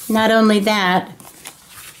not only that,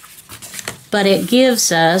 but it gives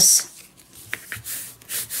us,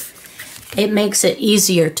 it makes it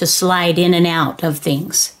easier to slide in and out of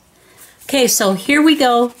things. Okay, so here we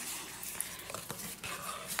go.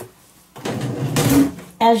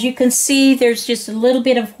 As you can see, there's just a little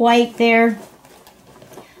bit of white there.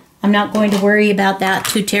 I'm not going to worry about that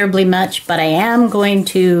too terribly much, but I am going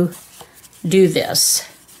to do this.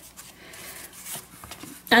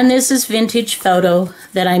 And this is vintage photo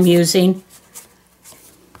that I'm using.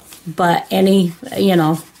 But any, you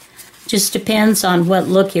know, just depends on what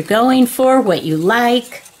look you're going for, what you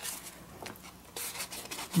like.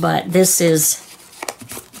 But this is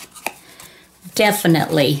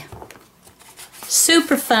definitely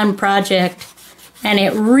super fun project, and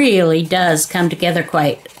it really does come together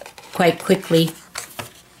quite quickly.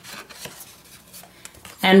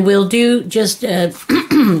 And we'll do just a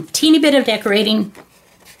teeny bit of decorating,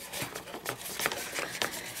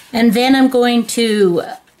 and then I'm going to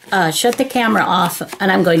shut the camera off,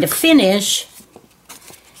 and I'm going to finish,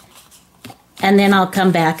 and then I'll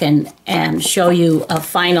come back and show you a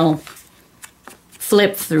final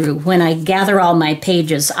flip through when I gather all my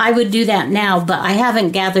pages. I would do that now, but I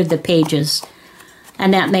haven't gathered the pages,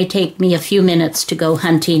 and that may take me a few minutes to go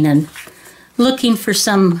hunting and looking for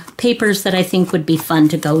some papers that I think would be fun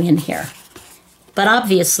to go in here. But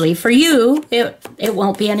obviously for you, it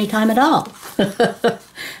won't be any time at all.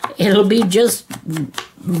 It'll be just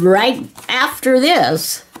right after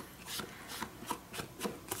this.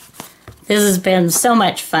 This has been so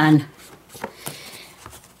much fun.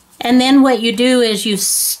 And then what you do is you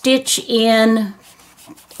stitch in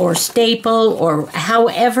or staple or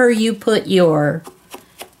however you put your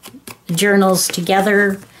journals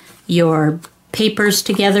together, your papers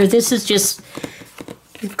together. This is just,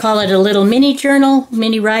 you call it a little mini journal,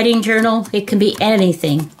 mini writing journal. It can be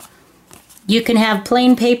anything. You can have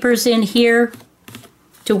plain papers in here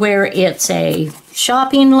to where it's a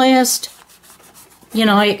shopping list. You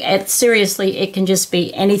know, seriously, it can just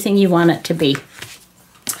be anything you want it to be.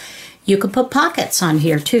 You could put pockets on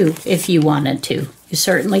here too, if you wanted to. You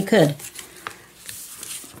certainly could.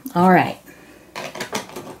 All right.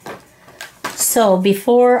 So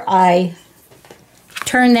before I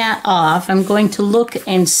turn that off, I'm going to look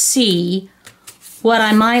and see what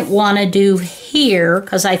I might want to do here,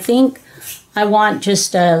 because I think I want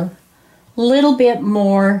just a little bit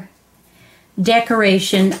more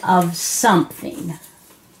decoration of something.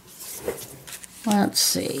 Let's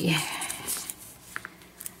see.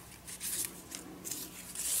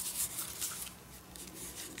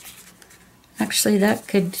 Actually, that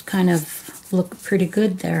could kind of look pretty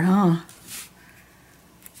good there, huh?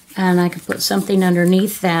 And I could put something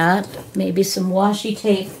underneath that. Maybe some washi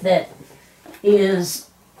tape that is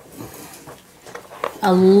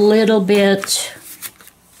a little bit,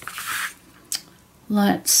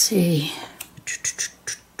 let's see.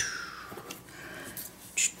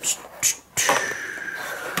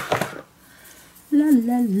 La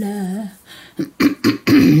la la.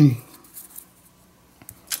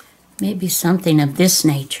 Maybe something of this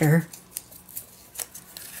nature.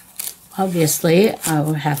 Obviously, I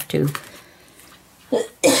will have to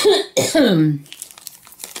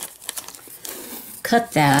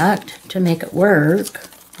cut that to make it work.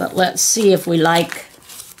 But let's see if we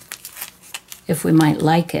might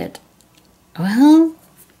like it. Well,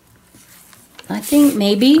 I think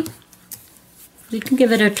maybe we can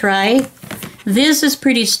give it a try. This is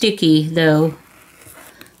pretty sticky, though.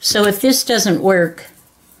 So if this doesn't work,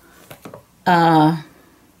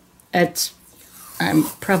 I'm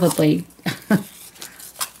probably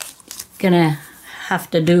gonna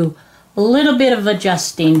have to do a little bit of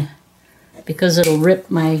adjusting because it'll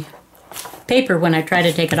rip my paper when I try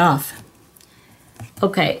to take it off.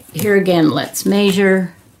 Okay, here again, let's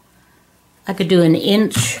measure. I could do 1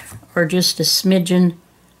 inch or just a smidgen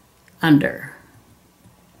under.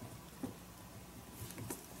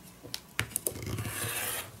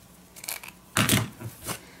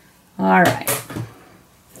 All right.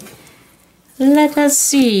 Let us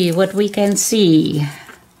see what we can see.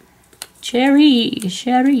 Cherry.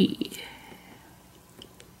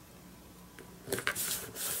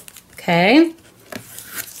 Okay.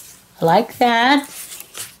 I like that.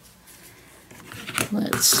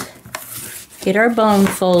 Let's get our bone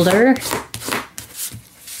folder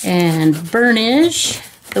and burnish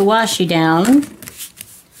the washi down.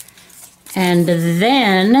 And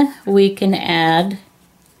then we can add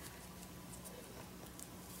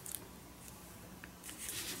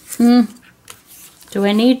do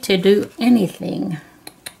I need to do anything?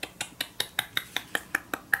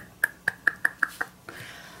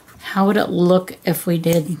 How would it look if we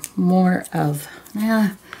did more of,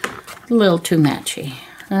 a little too matchy,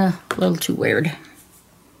 a little too weird.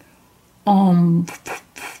 Dum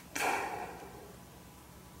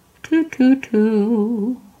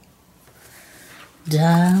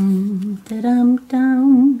da dum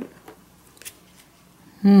dum.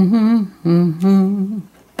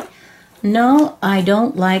 No, I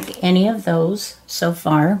don't like any of those so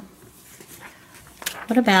far.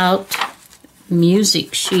 What about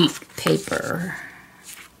music sheet paper?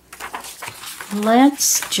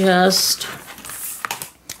 Let's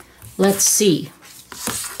see.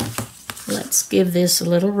 Let's give this a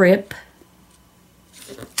little rip.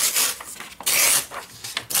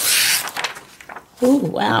 Oh,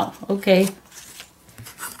 wow, okay.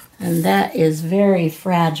 And that is very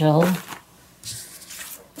fragile,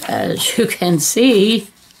 as you can see.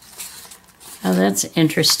 Oh, that's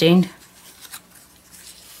interesting.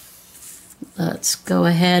 Let's go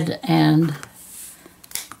ahead and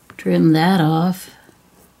trim that off.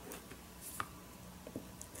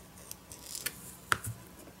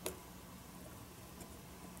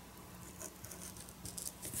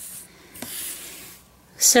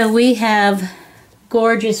 So we have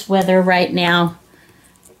gorgeous weather right now.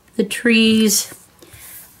 The trees.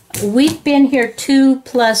 We've been here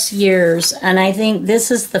 2+ years, and I think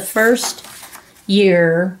this is the first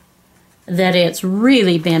year that it's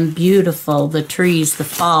really been beautiful. The trees, the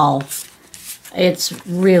fall. It's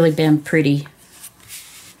really been pretty.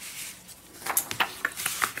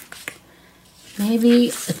 Maybe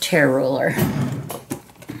a tear roller.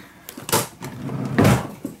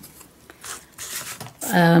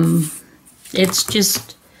 It's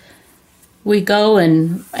just, we go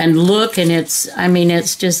and look, and it's, I mean,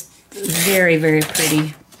 it's just very, very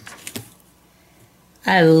pretty.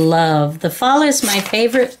 I love, the fall is my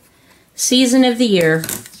favorite season of the year,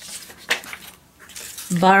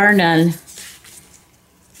 bar none.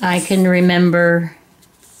 I can remember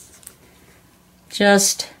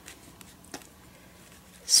just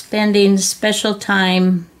spending special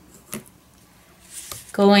time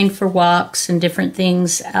going for walks and different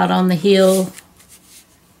things out on the hill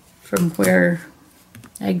from where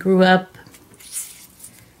I grew up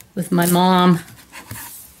with my mom.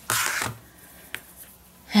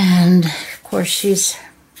 And of course she's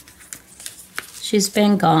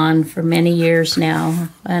been gone for many years now,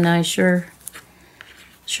 and I sure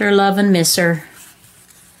love and miss her.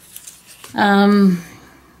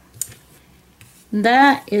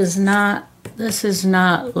 This is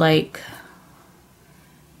not like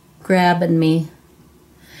grabbing me.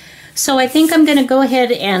 So I think I'm going to go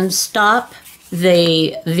ahead and stop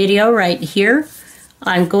the video right here.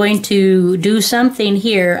 I'm going to do something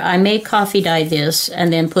here. I may coffee dye this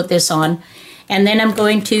and then put this on. And then I'm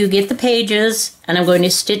going to get the pages and I'm going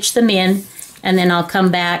to stitch them in. And then I'll come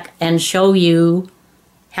back and show you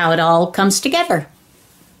how it all comes together.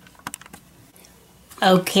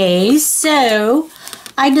 Okay, so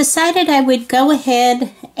I decided I would go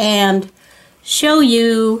ahead and show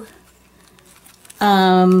you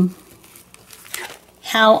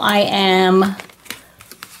how I am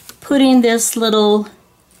putting this little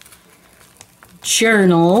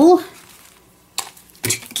journal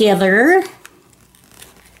together.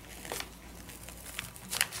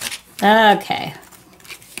 Okay,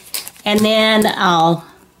 and then I'll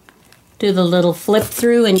do the little flip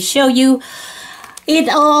through and show you it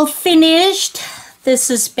all finished. This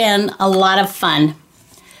has been a lot of fun.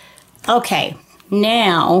 Okay,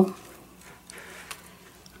 now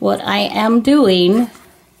what I am doing,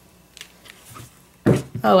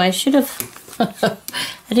 oh, I should have,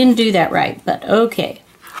 I didn't do that right, but okay.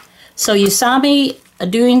 So you saw me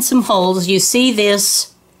doing some holes. You see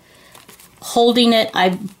this, holding it,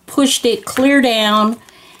 I pushed it clear down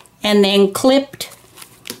and then clipped.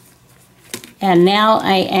 And now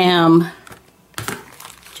I am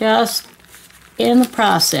just in the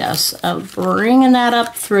process of bringing that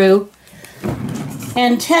up through.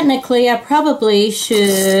 And technically, I probably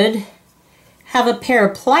should have a pair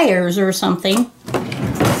of pliers or something,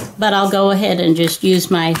 but I'll go ahead and just use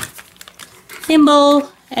my thimble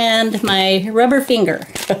and my rubber finger.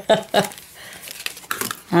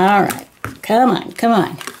 All right, come on, come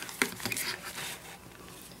on.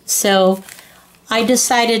 So I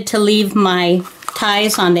decided to leave my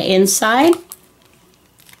ties on the inside.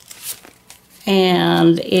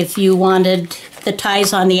 And if you wanted the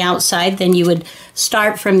ties on the outside, then you would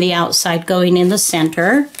start from the outside going in the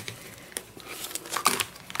center.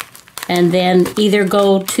 and then either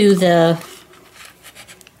go to the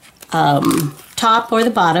top or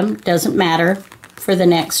the bottom, doesn't matter for the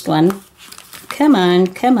next one. Come on,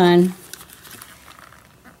 come on.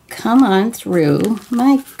 Come on through.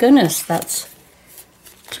 My goodness, that's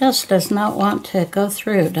just does not want to go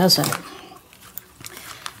through, does it?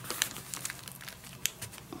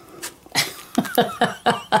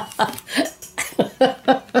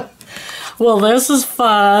 Well, this is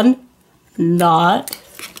fun. Not.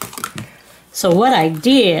 So what I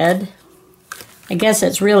did, I guess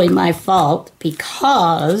it's really my fault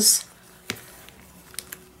because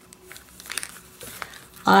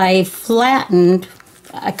I flattened,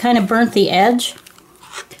 I kind of burnt the edge.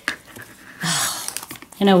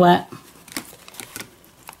 You know what?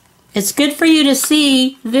 It's good for you to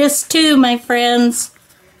see this too, my friends,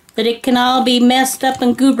 that it can all be messed up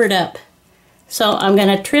and goobered up. So I'm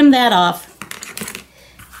going to trim that off.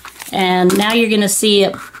 And now you're going to see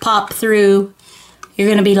it pop through. You're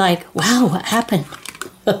going to be like, wow, what happened?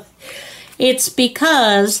 It's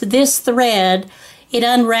because this thread, it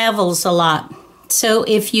unravels a lot. So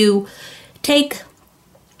if you take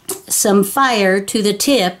some fire to the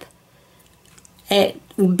tip, it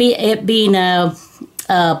being a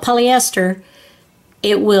polyester,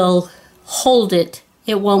 it will hold it.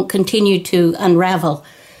 It won't continue to unravel.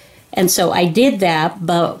 And so I did that,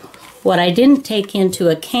 but what I didn't take into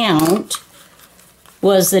account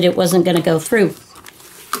was that it wasn't going to go through.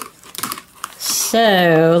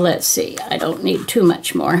 So let's see, I don't need too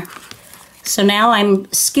much more. So now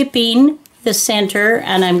I'm skipping the center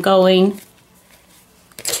and I'm going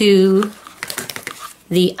to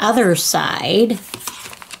the other side.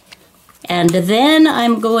 And then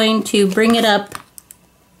I'm going to bring it up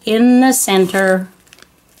in the center.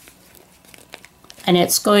 And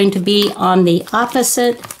it's going to be on the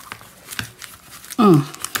opposite.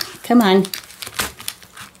 Come on.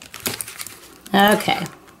 Okay.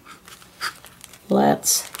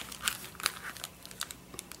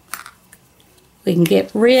 We can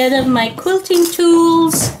get rid of my quilting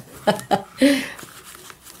tools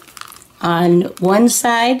on one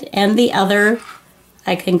side and the other.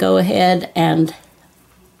 I can go ahead and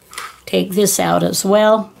take this out as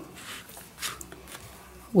well.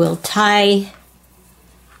 We'll tie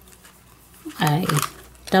a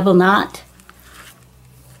double knot.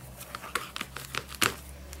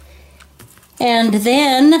 And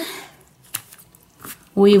then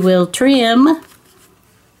we will trim.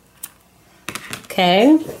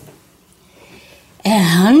 Okay.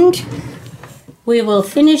 And we will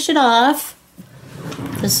finish it off.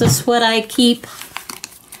 This is what I keep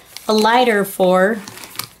a lighter for.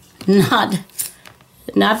 Not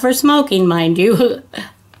for smoking, mind you.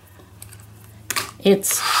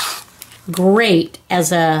 It's great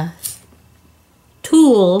as a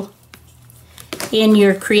tool in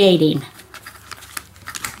your creating.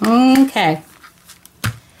 Okay,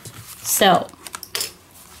 so,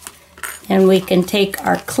 and we can take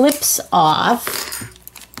our clips off.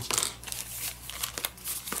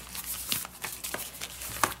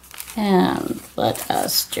 And let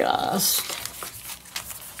us just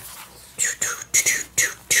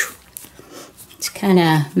kind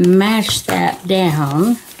of mash that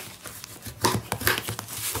down.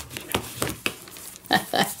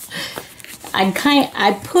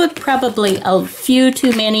 I put probably a few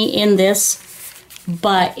too many in this,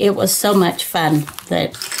 but it was so much fun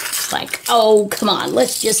that it's like, oh, come on,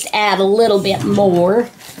 let's just add a little bit more.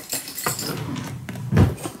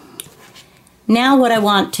 Now what I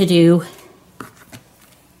want to do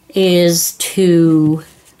is to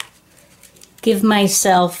give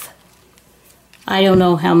myself, I don't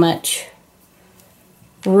know how much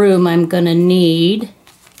room I'm going to need,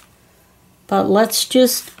 but let's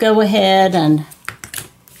just go ahead and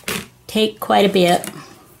take quite a bit.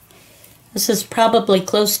 This is probably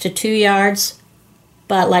close to 2 yards,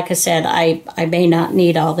 but like I said, I may not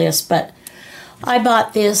need all this, but I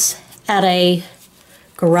bought this at a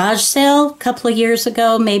garage sale a couple of years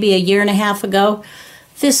ago, maybe a year and a half ago.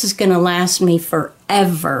 This is going to last me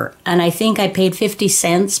forever, and I think I paid 50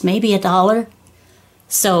 cents, maybe $1.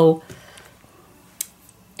 So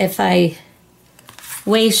if I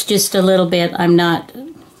waste just a little bit, I'm not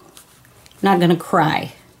going to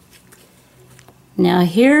cry. Now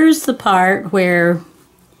here's the part where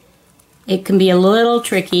it can be a little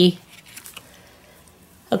tricky.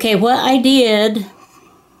 Okay, what I did,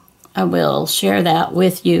 I will share that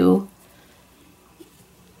with you.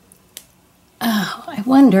 Oh, I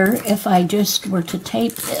wonder if I just were to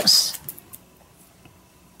tape this,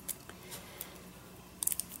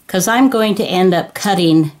 because I'm going to end up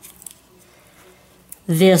cutting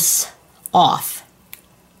this off.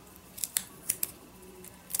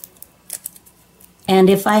 And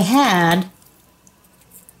if I had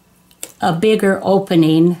a bigger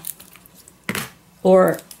opening,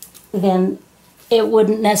 then it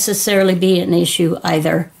wouldn't necessarily be an issue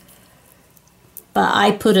either. But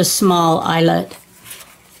I put a small eyelet,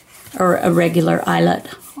 or a regular eyelet,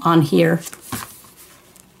 on here.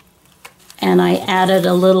 And I added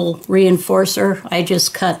a little reinforcer. I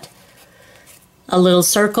just cut a little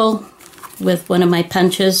circle with one of my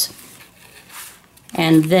punches.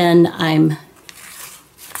 And then I'm,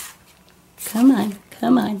 come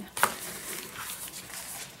on.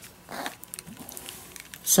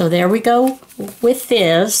 So there we go with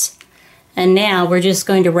this. And now we're just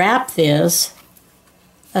going to wrap this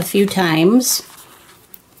a few times.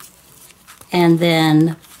 And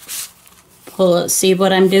then pull it. See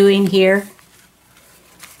what I'm doing here?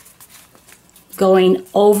 Going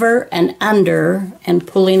over and under and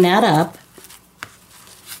pulling that up.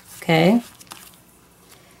 Okay.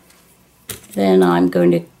 Then I'm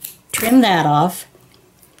going to trim that off.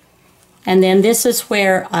 And then this is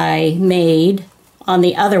where I made on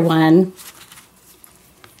the other one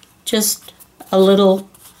just a little,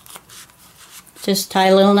 just tie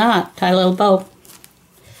a little knot, tie a little bow.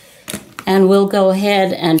 And we'll go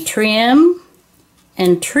ahead and trim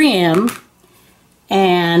and trim,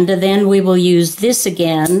 and then we will use this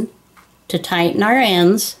again to tighten our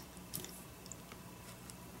ends.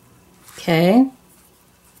 Okay.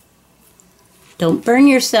 Don't burn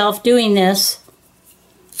yourself doing this.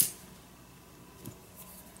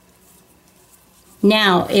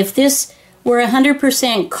 Now, if this were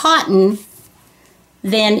 100% cotton,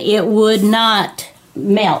 then it would not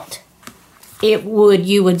melt. It would,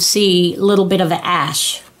 you would see a little bit of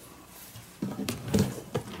ash.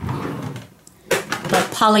 But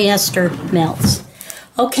polyester melts.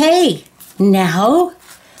 Okay, now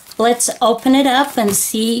let's open it up and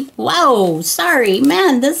see. Wow, sorry,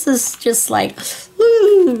 man, this is just like,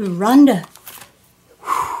 ooh, Ronda.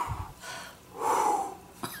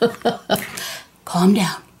 Calm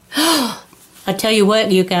down. I tell you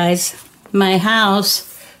what, you guys, my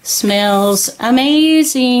house smells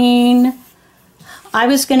amazing. I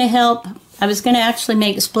was going to actually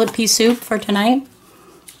make split pea soup for tonight,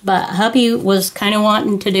 but hubby was kind of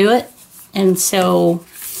wanting to do it, and so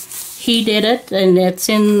he did it, and it's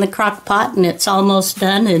in the crock pot, and it's almost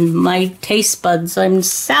done, and my taste buds, I'm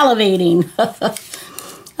salivating.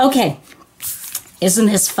 Okay, isn't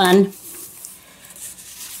this fun?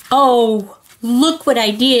 Oh, look what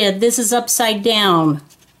I did. This is upside down.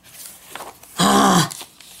 Ah.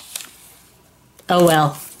 Oh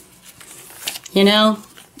well. You know,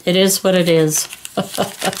 it is what it is.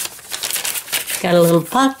 Got a little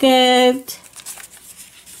pocket.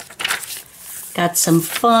 Got some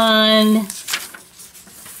fun.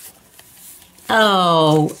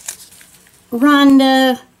 Oh,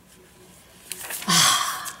 Rhonda.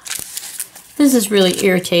 This is really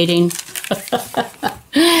irritating.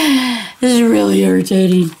 This is really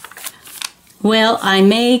irritating. Well, I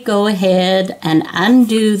may go ahead and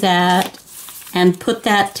undo that and put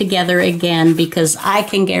that together again, because I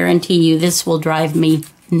can guarantee you this will drive me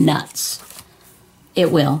nuts. It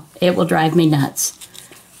will. It will drive me nuts.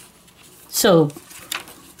 So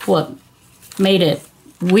what made it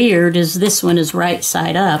weird is this one is right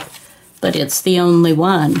side up, but it's the only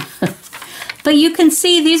one. But you can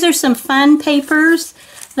see these are some fun papers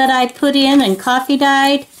that I put in and coffee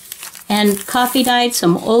dyed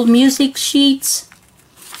some old music sheets,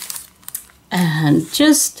 and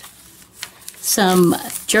just some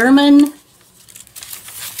German,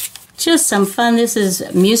 just some fun. This is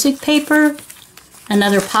music paper,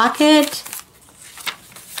 another pocket,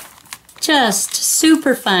 just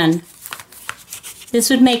super fun.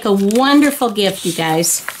 This would make a wonderful gift, you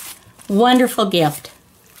guys. Wonderful gift.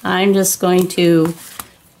 I'm just going to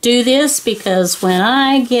do this because when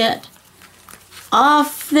I get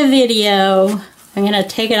off the video, I'm going to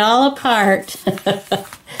take it all apart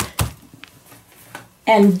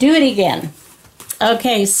and do it again.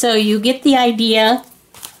 Okay, so you get the idea.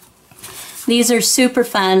 These are super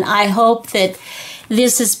fun. I hope that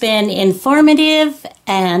this has been informative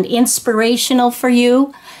and inspirational for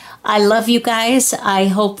you. I love you guys. I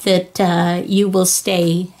hope that you will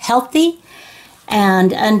stay healthy.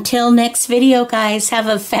 And until next video, guys, have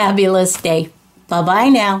a fabulous day. Bye-bye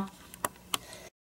now.